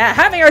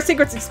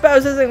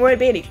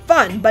be any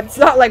fun, but it's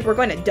not like we're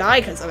going to die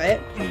because of it.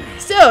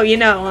 Still, you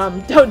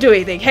know, don't do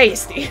anything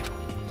hasty.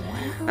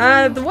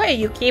 The way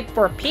you keep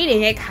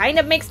repeating it kind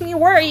of makes me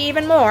worry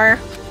even more.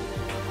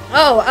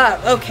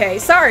 Oh, okay,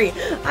 sorry.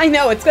 I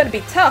know it's going to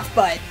be tough,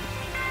 but...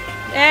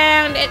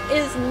 And it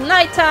is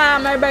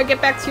nighttime! Everybody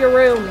get back to your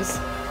rooms.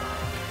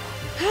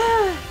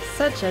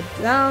 Such a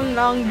long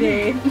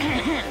day.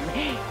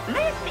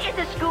 This is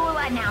a school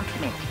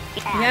announcement.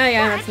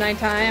 Yeah, it's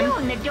nighttime.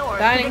 Soon the doors to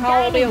Dining the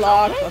hall will be dining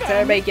locked. will Let's open.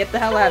 everybody get the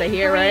hell out of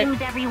here, right?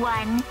 Dreams,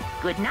 everyone.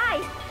 Good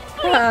night.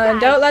 Sleep tight.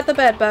 Don't let the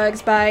bed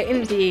bugs bite,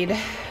 indeed.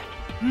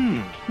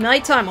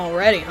 Nighttime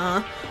already,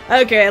 huh?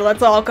 Okay,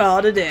 let's all call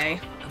it a day.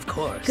 Of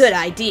course. Good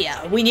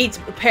idea. We need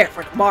to prepare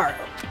for tomorrow.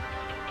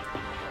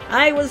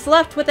 I was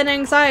left with an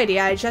anxiety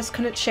I just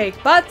couldn't shake,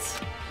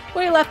 but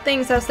we left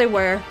things as they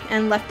were,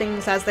 and left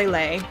things as they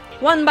lay.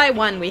 One by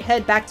one, we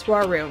head back to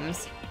our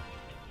rooms.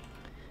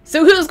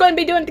 So who's going to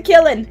be doing the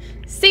killing?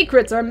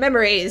 Secrets or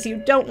memories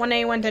you don't want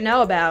anyone to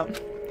know about?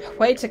 A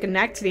way to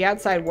connect to the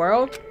outside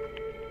world?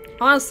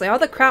 Honestly, all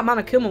the crap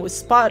Monokuma was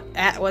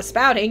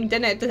spouting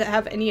didn't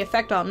have any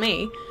effect on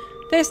me.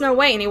 There's no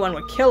way anyone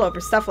would kill over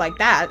stuff like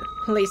that.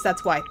 At least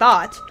that's what I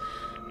thought.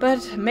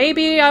 But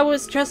maybe I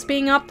was just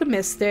being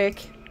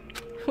optimistic.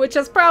 Which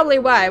is probably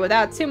why,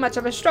 without too much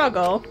of a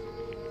struggle.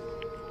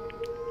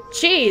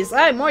 Jeez,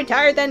 I'm more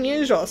tired than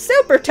usual.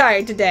 Super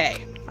tired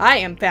today. I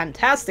am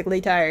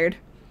fantastically tired.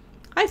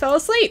 I fell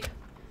asleep.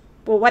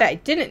 But what I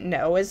didn't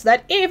know is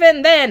that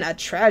even then, a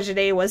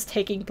tragedy was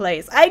taking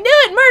place. I knew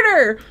it!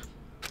 Murder!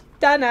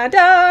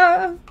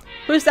 Da-na-da!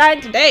 Who's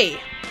dying today?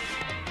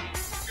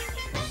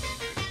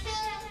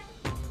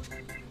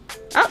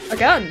 Oh, a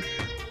gun.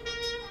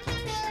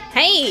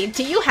 Hey,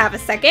 do you have a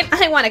second?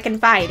 I want to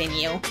confide in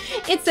you.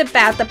 It's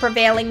about the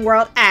prevailing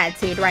world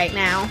attitude right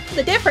now.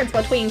 The difference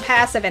between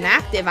passive and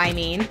active, I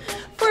mean.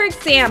 For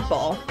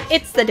example,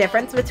 it's the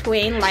difference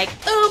between, like,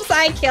 oops,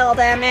 I killed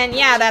him, and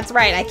yeah, that's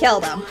right, I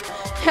killed him.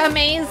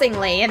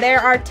 Amazingly, there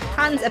are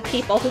tons of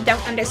people who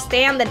don't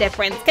understand the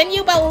difference. Can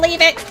you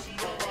believe it?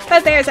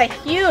 But there's a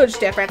huge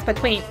difference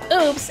between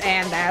oops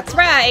and that's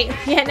right.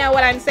 You know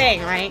what I'm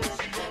saying, right?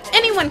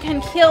 Anyone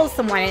can kill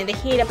someone in the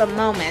heat of a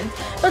moment,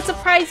 but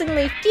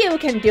surprisingly few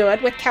can do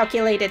it with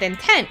calculated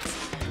intent.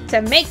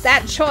 To make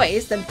that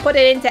choice and put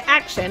it into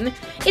action,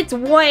 it's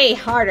way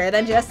harder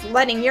than just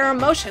letting your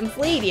emotions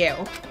lead you.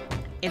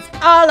 It's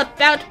all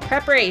about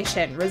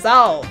preparation,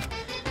 resolve.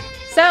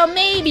 So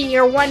maybe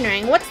you're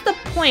wondering, what's the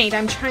point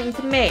I'm trying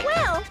to make?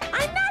 Well,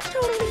 I'm not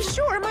totally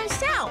sure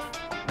myself.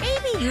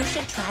 Maybe you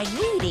should try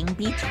reading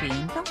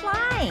between the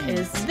lines.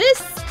 Is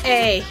this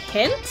a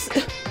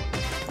hint?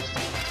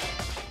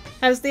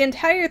 Has the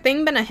entire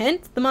thing been a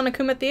hint? The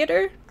Monokuma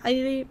Theater? I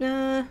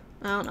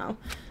don't know.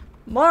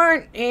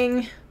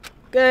 Morning.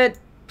 Good.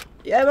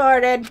 Yeah,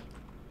 morning.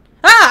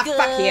 Ah, Good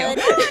fuck you.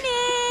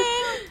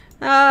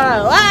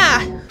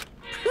 morning.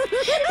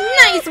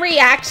 Nice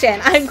reaction.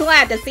 I'm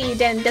glad to see you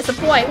didn't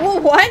disappoint. Well,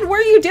 what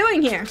were you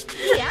doing here?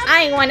 Yeah.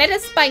 I wanted to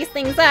spice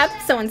things up,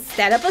 so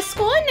instead of a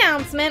school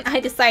announcement, I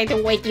decided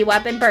to wake you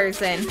up in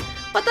person.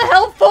 What the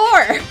hell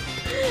for?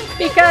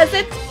 Because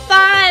it's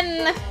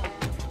fun.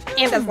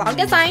 And as long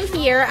as I'm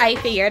here, I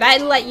figured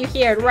I'd let you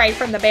hear it right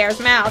from the bear's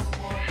mouth.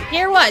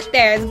 Hear what?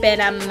 There's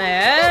been a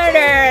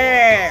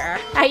murder.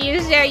 Are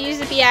you sure you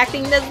should be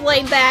acting this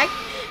laid back?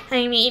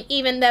 I mean,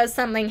 even though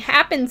something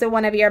happened to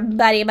one of your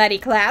buddy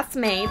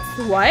classmates.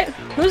 What?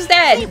 Who's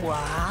dead? Hey, what?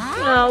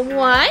 Oh,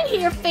 what?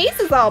 Your face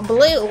is all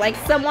blue, like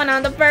someone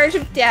on the verge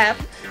of death.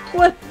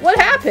 What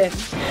happened?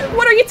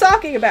 What are you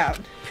talking about?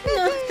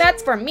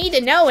 That's for me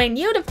to know and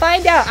you to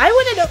find out. I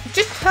want to know.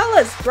 Just tell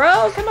us,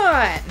 bro. Come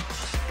on.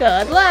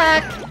 Good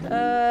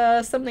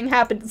luck. Something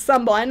happened to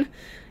someone.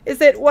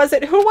 Was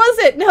it? Who was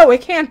it? No, it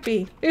can't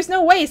be. There's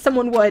no way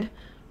someone would.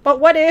 But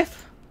what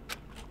if?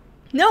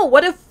 No,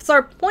 what ifs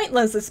are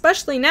pointless,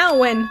 especially now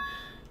when...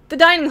 The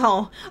dining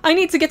hall. I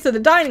need to get to the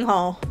dining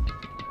hall.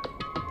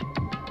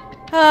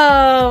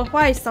 Oh,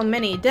 why so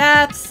many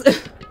deaths?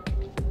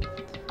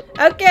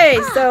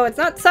 Okay, so it's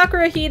not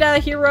Sakura, Hida,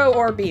 Hiro,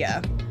 or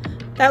Bia.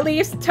 That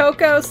leaves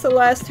Toko,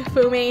 Celeste,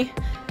 Fumi,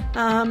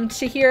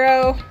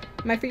 Chihiro.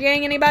 Am I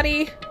forgetting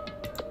anybody?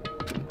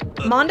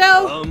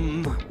 Mondo?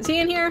 Is he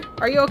in here?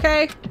 Are you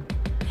okay?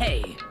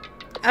 Hey.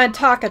 And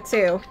Taka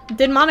too.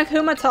 Did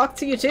Monokuma talk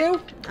to you too?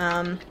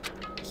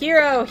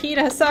 Hiro,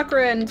 Hida,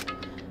 Sakura,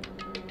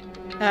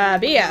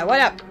 and Bia. What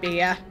up,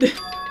 Bia?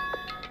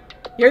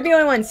 You're the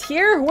only ones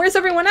here? Where's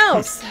everyone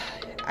else?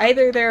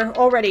 Either they're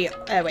already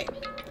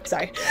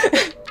sorry.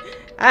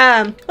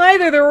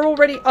 Either they're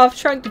already off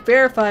trying to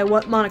verify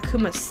what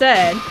Monokuma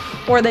said,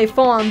 or they've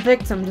fallen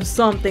victim to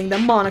something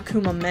that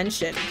Monokuma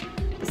mentioned.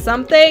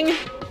 Something?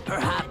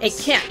 Perhaps. It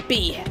can't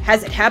be.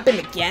 Has it happened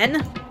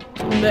again?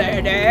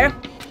 Murder?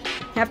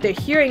 After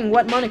hearing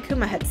what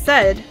Monokuma had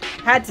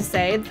to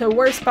say, the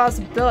worst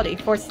possibility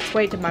forced its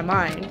way to my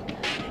mind.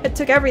 It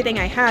took everything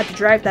I had to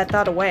drive that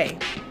thought away.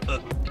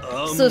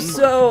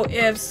 So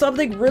if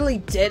something really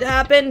did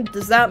happen,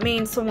 does that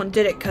mean someone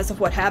did it because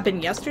of what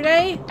happened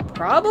yesterday?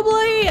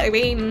 Probably. I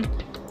mean,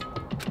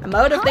 a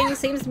motive thing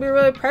seems to be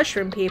really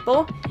pressuring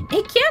people.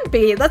 It can't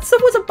be. That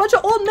stuff was a bunch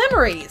of old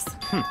memories.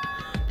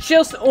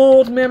 Just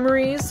old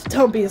memories?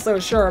 Don't be so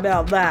sure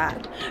about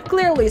that.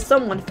 Clearly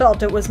someone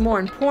felt it was more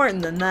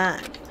important than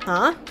that.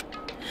 Huh?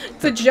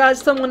 To judge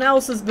someone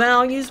else's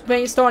values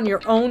based on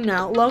your own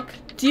outlook?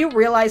 Do you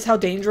realize how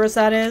dangerous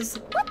that is?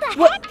 What the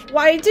heck?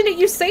 Why didn't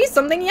you say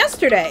something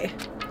yesterday?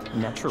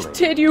 Naturally.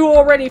 Did you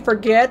already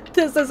forget?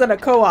 This isn't a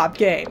co-op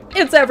game.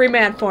 It's every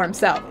man for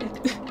himself.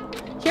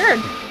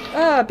 Here,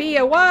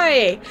 Bia,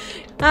 why?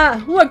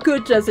 What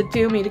good does it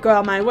do me to go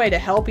out my way to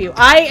help you?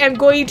 I am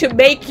going to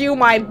make you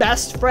my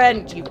best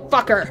friend, you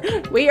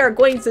fucker. We are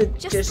going to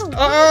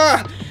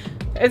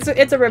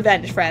it's a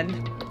revenge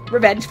friend.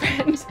 Revenge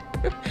friend.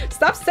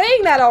 Stop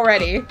saying that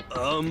already.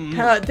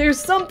 There's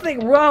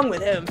something wrong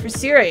with him, for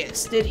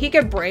serious. Did he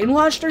get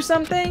brainwashed or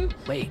something?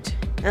 Wait.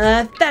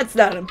 That's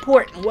not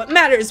important. What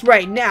matters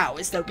right now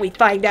is that we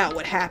find out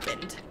what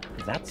happened.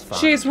 That's fine.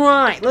 She's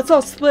right. Let's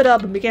all split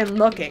up and begin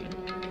looking.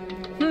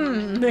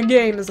 The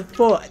game is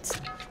afoot.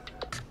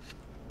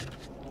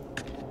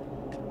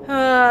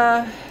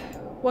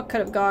 What could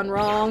have gone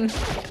wrong?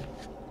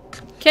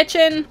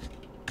 Kitchen?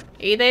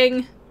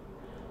 Eating?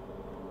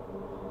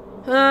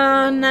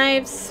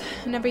 Knives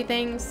and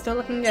everything. Still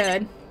looking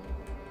good.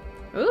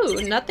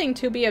 Ooh, nothing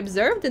to be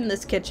observed in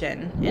this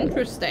kitchen.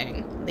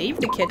 Interesting. Leave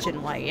the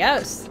kitchen, why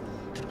yes.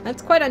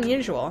 That's quite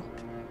unusual.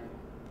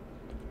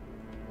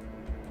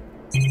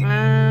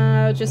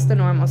 Just the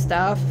normal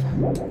stuff.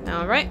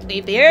 Alright,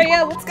 leave the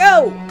area, let's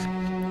go!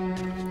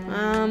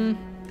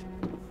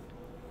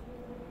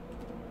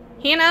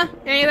 Hina,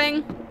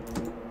 anything?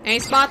 Any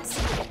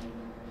spots?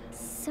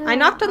 So, I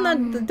knocked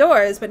on the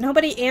doors, but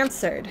nobody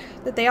answered.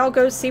 Did they all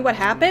go see what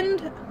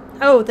happened?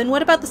 Oh, then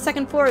what about the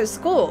second floor of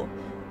school?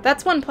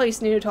 That's one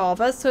place new to all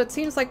of us, so it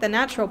seems like the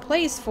natural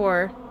place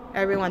for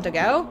everyone to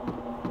go.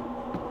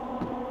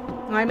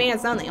 Well, I mean,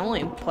 it's not the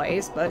only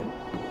place, but...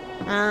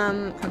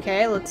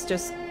 okay, let's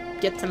just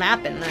get to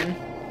mapping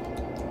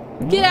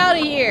then. Get out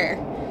of here!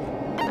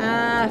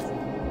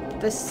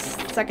 This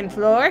second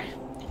floor.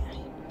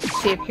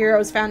 See if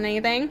Hero's found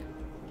anything.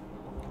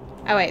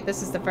 Oh wait,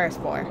 this is the first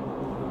floor.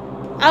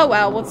 Oh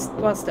well,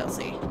 we'll still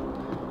see.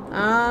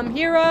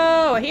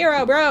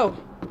 Hero, bro!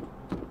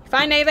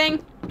 Find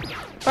anything?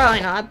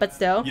 Probably not, but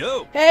still.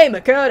 Yo! Hey,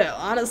 Makoto,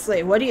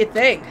 honestly, what do you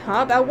think?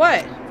 Huh? About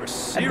what? We're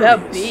serious.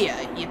 About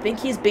Bia. You think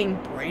he's being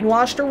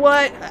brainwashed or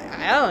what?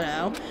 I don't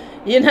know.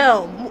 You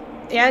know,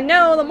 yeah,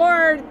 no, the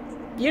more...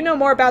 You know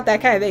more about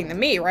that kind of thing than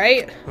me,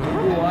 right?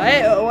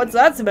 What? What's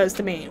that supposed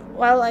to mean?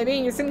 Well, I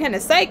mean, you're some kind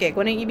of psychic.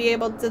 Wouldn't you be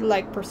able to,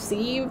 like,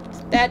 perceive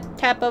that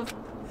type of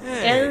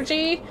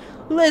energy?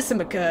 Listen,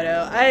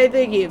 Makoto, I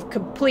think you've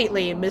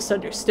completely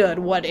misunderstood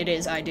what it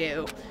is I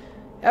do.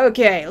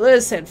 Okay,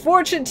 listen,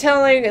 fortune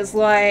telling is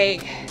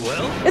like...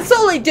 Well? It's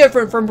totally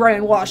different from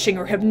brainwashing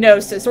or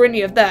hypnosis or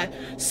any of that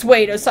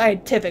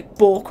pseudo-scientific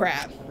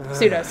bullcrap.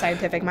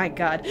 Pseudo-scientific, my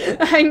god.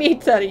 I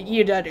need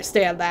you to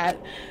understand that.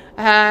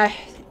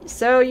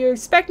 So you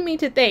expect me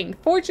to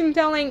think fortune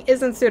telling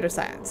isn't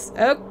pseudoscience.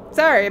 Oh,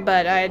 sorry,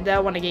 but I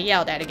don't want to get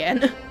yelled at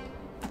again.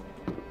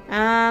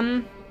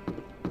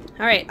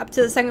 Alright, up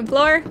to the second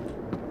floor.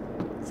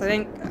 So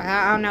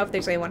I don't know if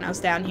there's anyone else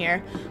down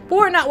here. But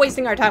we're not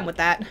wasting our time with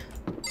that.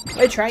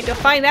 We're trying to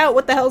find out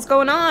what the hell's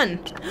going on.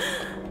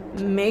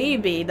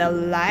 Maybe the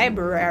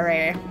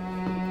library.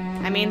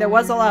 I mean, there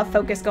was a lot of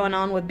focus going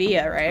on with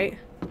Bia, right?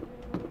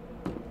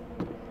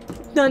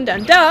 Dun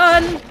dun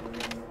dun!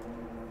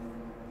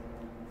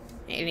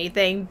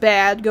 Anything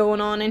bad going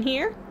on in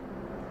here?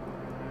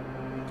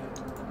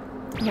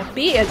 Well,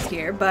 Bia's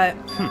here, but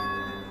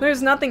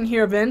there's nothing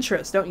here of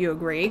interest, don't you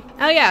agree?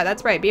 Oh yeah,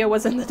 that's right, Bia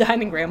was in the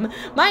dining room.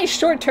 My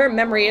short-term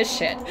memory is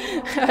shit.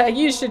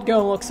 You should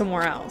go look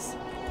somewhere else.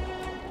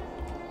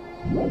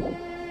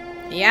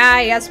 Yeah,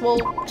 I guess we'll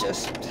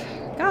just...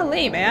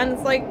 Golly, man,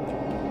 it's like...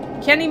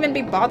 Can't even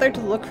be bothered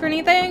to look for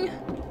anything?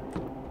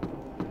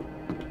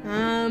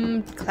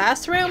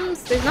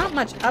 Classrooms? There's not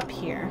much up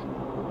here.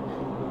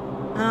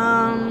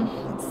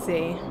 Let's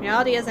see.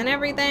 Reality isn't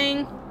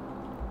everything.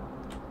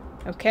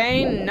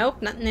 Okay,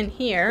 nope, nothing in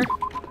here.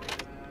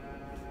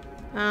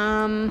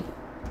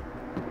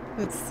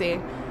 Let's see.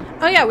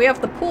 Oh yeah, we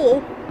have the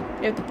pool.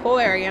 We have the pool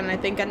area and I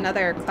think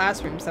another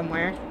classroom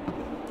somewhere.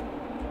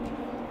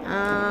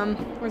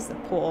 Where's the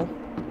pool?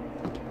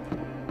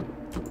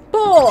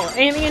 Pool!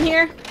 Anything in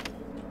here?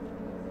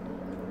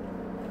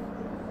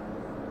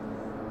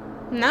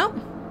 No,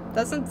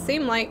 doesn't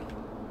seem like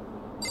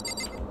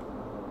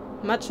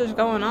much is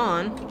going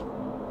on.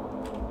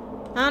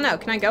 I don't know,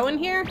 can I go in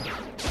here? I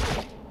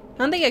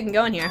don't think I can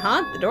go in here,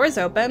 huh? The door's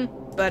open,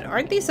 but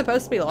aren't these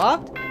supposed to be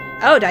locked?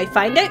 Oh, did I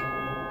find it?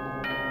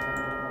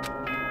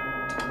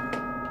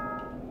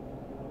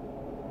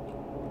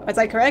 Was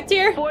I correct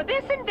here? For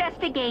this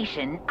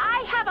investigation,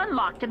 I have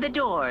unlocked the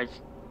doors.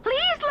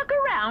 Please look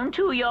around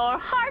to your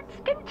heart's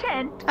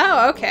content.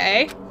 Oh,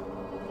 okay.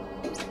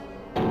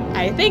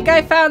 I think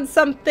I found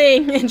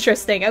something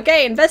interesting.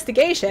 Okay,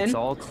 investigation. It's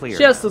all clear.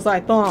 Just as I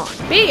thought.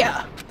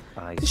 Bia!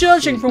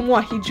 Judging from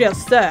what he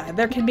just said,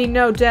 there can be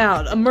no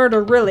doubt a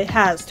murder really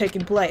has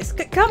taken place.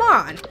 Come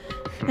on!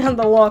 And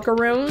the locker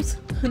rooms?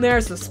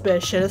 They're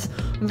suspicious.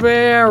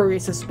 Very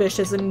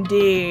suspicious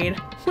indeed.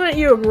 Wouldn't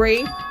you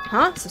agree?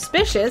 Huh?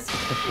 Suspicious?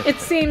 It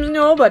seems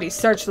nobody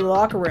searched the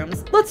locker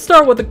rooms. Let's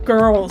start with the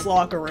girls'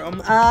 locker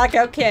room.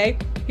 Okay.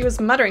 He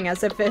was muttering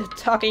as if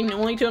talking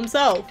only to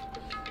himself.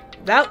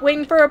 Without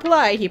waiting for a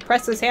reply, he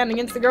pressed his hand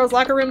against the girls'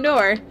 locker room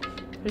door.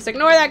 Just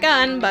ignore that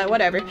gun, but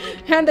whatever.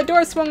 And the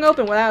door swung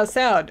open without a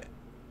sound.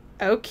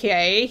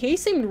 Okay, he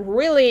seemed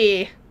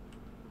really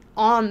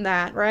on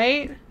that,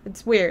 right?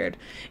 It's weird.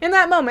 In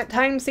that moment,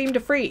 time seemed to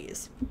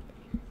freeze.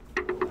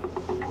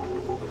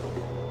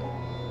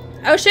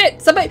 Oh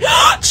shit, somebody-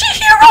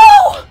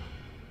 Chihiro!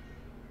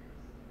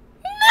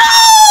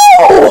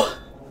 No!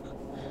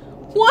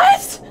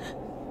 What?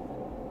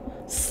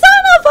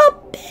 Son of a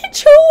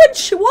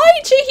bitch, why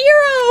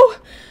Chihiro?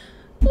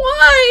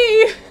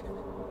 Why?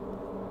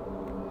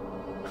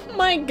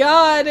 My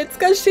god, it's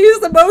because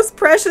she's the most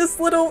precious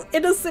little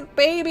innocent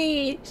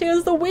baby. She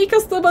is the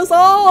weakest of us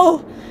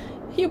all.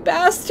 You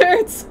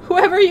bastards.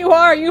 Whoever you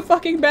are, you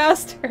fucking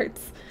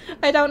bastards.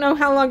 I don't know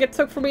how long it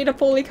took for me to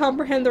fully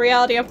comprehend the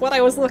reality of what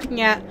I was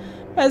looking at.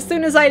 But as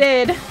soon as I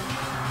did...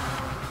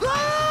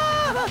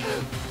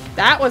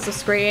 That was a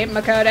scream,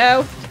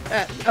 Makoto.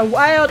 A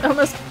wild,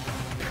 almost...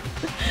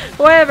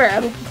 Whatever.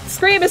 A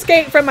scream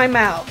escaped from my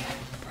mouth.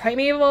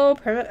 Primeval,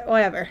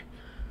 whatever.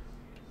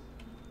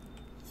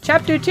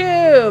 Chapter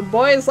 2!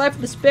 Boy's Life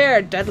of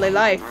Despair, Deadly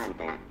Life.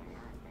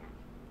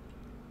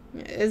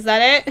 Is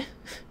that it?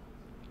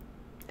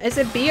 Is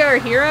it B our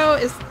hero?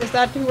 Is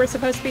that who we're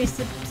supposed to be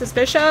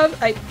suspicious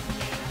of?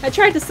 I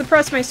tried to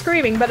suppress my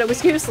screaming, but it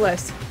was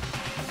useless.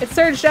 It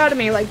surged out of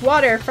me like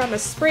water from a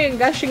spring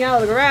gushing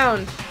out of the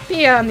ground.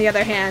 Bia, on the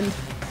other hand.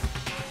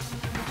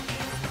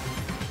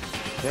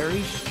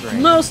 Very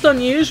strange. Most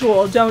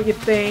unusual, don't you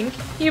think?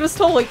 He was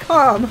totally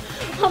calm,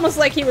 almost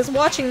like he was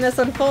watching this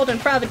unfold in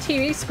front of a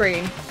TV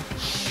screen.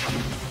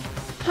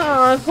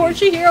 Aw, poor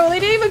Chihiro, they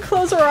didn't even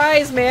close her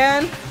eyes,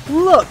 man.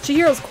 Look,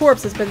 Chihiro's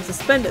corpse has been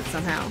suspended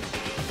somehow.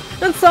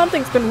 And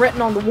something's been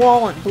written on the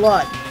wall in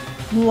blood.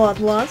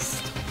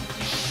 Bloodlust?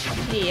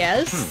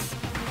 Yes.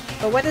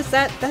 But what is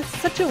that? That's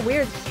such a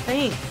weird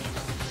thing.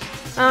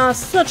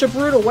 Such a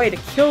brutal way to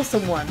kill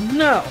someone.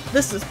 No,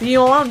 this is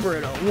beyond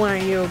brutal,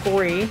 wouldn't you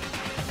agree?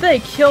 They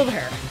killed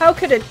her. How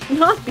could it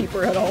not be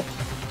brutal?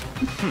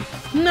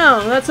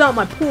 No, that's not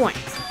my point.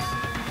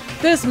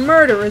 This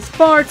murder is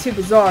far too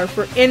bizarre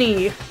for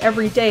any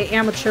everyday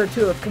amateur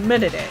to have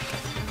committed it.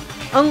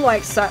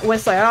 Unlike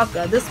with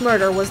Sayaka, this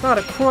murder was not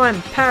a crime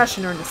of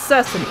passion or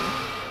necessity.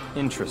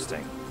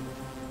 Interesting.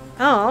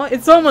 Oh,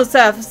 it's almost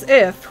as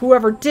if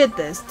whoever did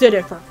this did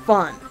it for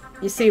fun.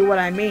 You see what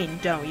I mean,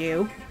 don't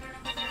you?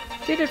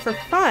 Did it for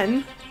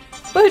fun?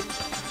 But...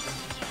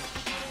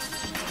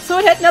 So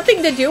it had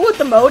nothing to do with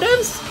the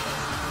motives?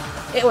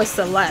 It was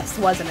Celeste,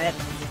 wasn't it?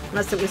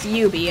 Unless it was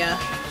you, Bia.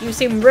 You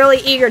seem really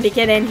eager to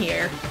get in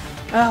here.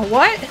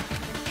 What?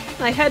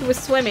 My head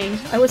was swimming.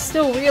 I was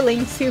still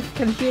reeling, too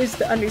confused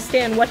to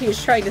understand what he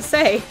was trying to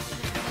say.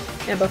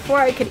 And before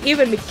I could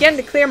even begin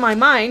to clear my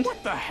mind...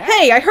 What the heck?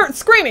 Hey, I heard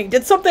screaming!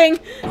 Did something...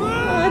 Chihiro!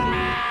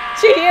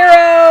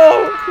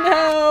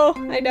 No!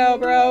 I know,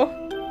 bro.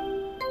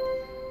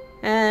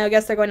 I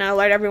guess they're going to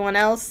alert everyone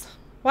else.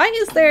 Why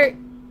is there...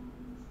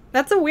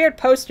 That's a weird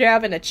poster to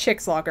have in a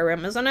chick's locker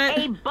room, isn't it?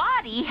 A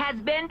body has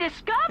been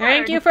discovered.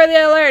 Thank you for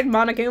the alert,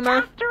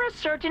 Monokuma. After a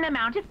certain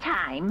amount of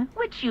time,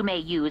 which you may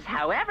use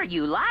however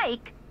you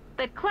like,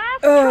 the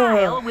class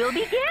trial will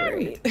begin.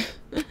 Great.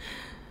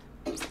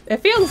 It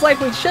feels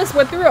like we just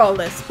went through all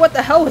this. What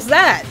the hell was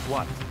that?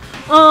 What?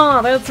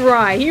 Oh, that's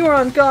right. You were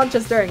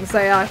unconscious during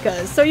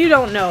Sayaka's, so you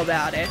don't know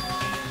about it.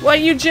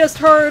 What you just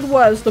heard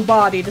was the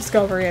body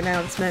discovery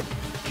announcement.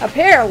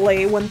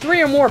 Apparently, when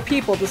 3 or more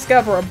people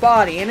discover a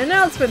body, an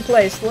announcement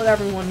placed to let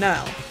everyone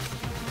know.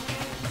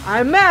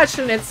 I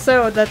imagine it's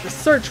so that the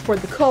search for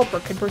the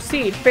culprit can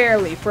proceed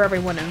fairly for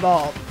everyone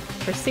involved.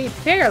 Proceed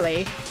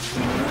fairly?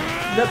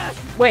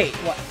 Wait,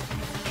 what?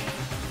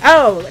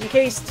 Oh, in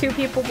case 2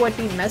 people would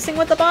be messing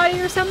with the body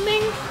or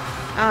something?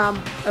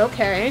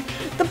 Okay.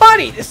 The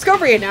body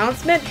discovery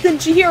announcement? Then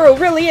Chihiro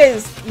really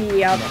is...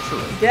 Yep.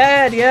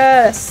 Dead,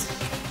 yes.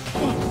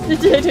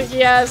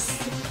 Yes.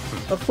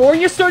 Before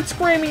you start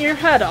screaming your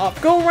head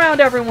off, go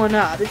round everyone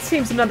up. It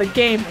seems another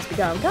game has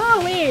begun.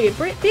 Golly,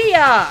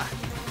 Bia!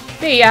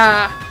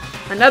 Bia!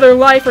 Another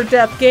life or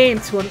death game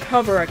to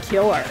uncover a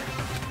killer.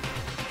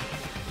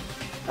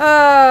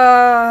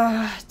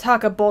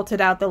 Taka bolted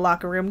out the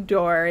locker room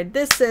door.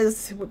 This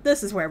is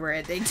where we're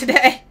ending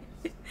today.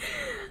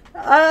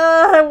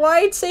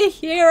 Why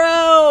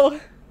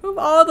Chihiro? Of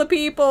all the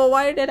people,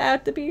 why did it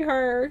have to be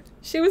her?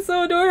 She was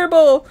so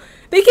adorable.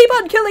 They keep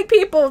on killing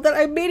people that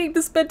I'm meaning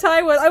to spend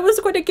time with. I was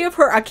going to give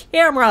her a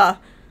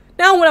camera.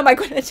 Now what am I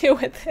going to do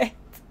with it?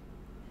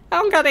 I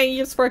don't got any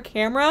use for a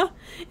camera.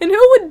 And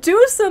who would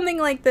do something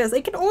like this?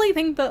 I can only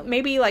think that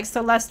maybe like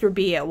Celeste or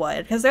Bia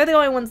would. Because they're the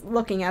only ones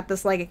looking at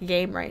this like a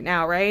game right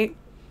now, right?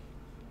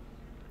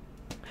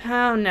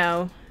 I don't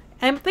know.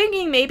 I'm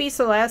thinking maybe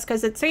Celeste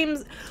because it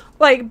seems...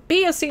 Like,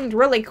 Bia seemed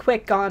really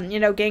quick on, you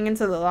know, getting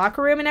into the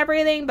locker room and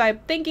everything, but I'm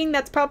thinking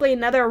that's probably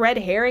another red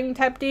herring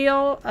type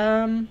deal.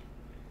 I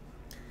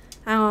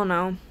don't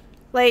know.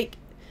 Like,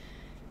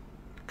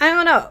 I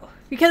don't know.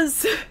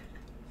 Because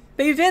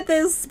they did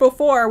this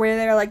before where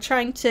they're, like,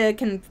 trying to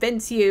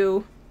convince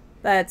you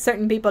that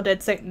certain people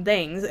did certain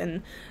things,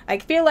 and I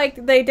feel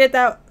like they did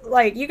that,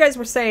 like, you guys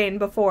were saying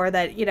before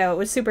that, you know, it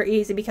was super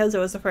easy because it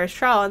was the first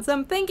trial, and so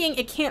I'm thinking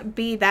it can't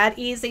be that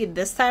easy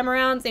this time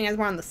around, seeing as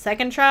we're on the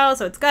second trial,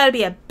 so it's gotta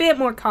be a bit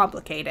more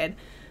complicated.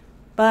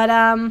 But,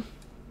 damn,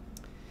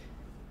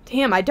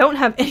 I don't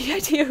have any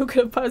idea who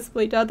could have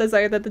possibly done this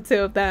other than the 2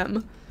 of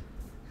them.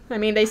 I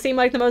mean, they seem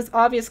like the most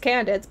obvious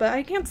candidates, but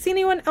I can't see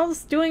anyone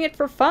else doing it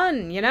for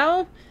fun, you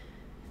know?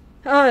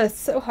 Oh, it's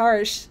so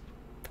harsh.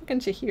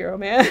 Fucking Chihiro,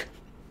 man.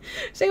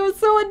 She was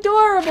so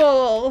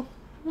adorable!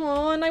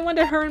 Oh, and I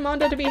wanted her and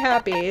Mondo to be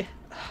happy.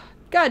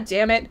 God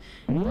damn it.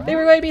 They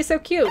were going to be so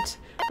cute.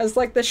 As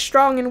like the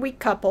strong and weak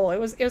couple. It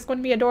was going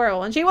to be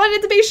adorable. And she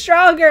wanted to be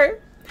stronger!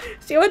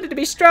 She wanted to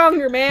be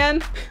stronger,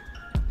 man!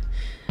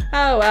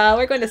 Oh well,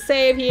 we're going to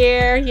save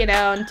here, you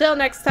know, until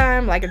next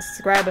time, like and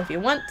subscribe if you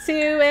want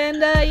to,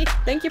 and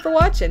thank you for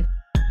watching.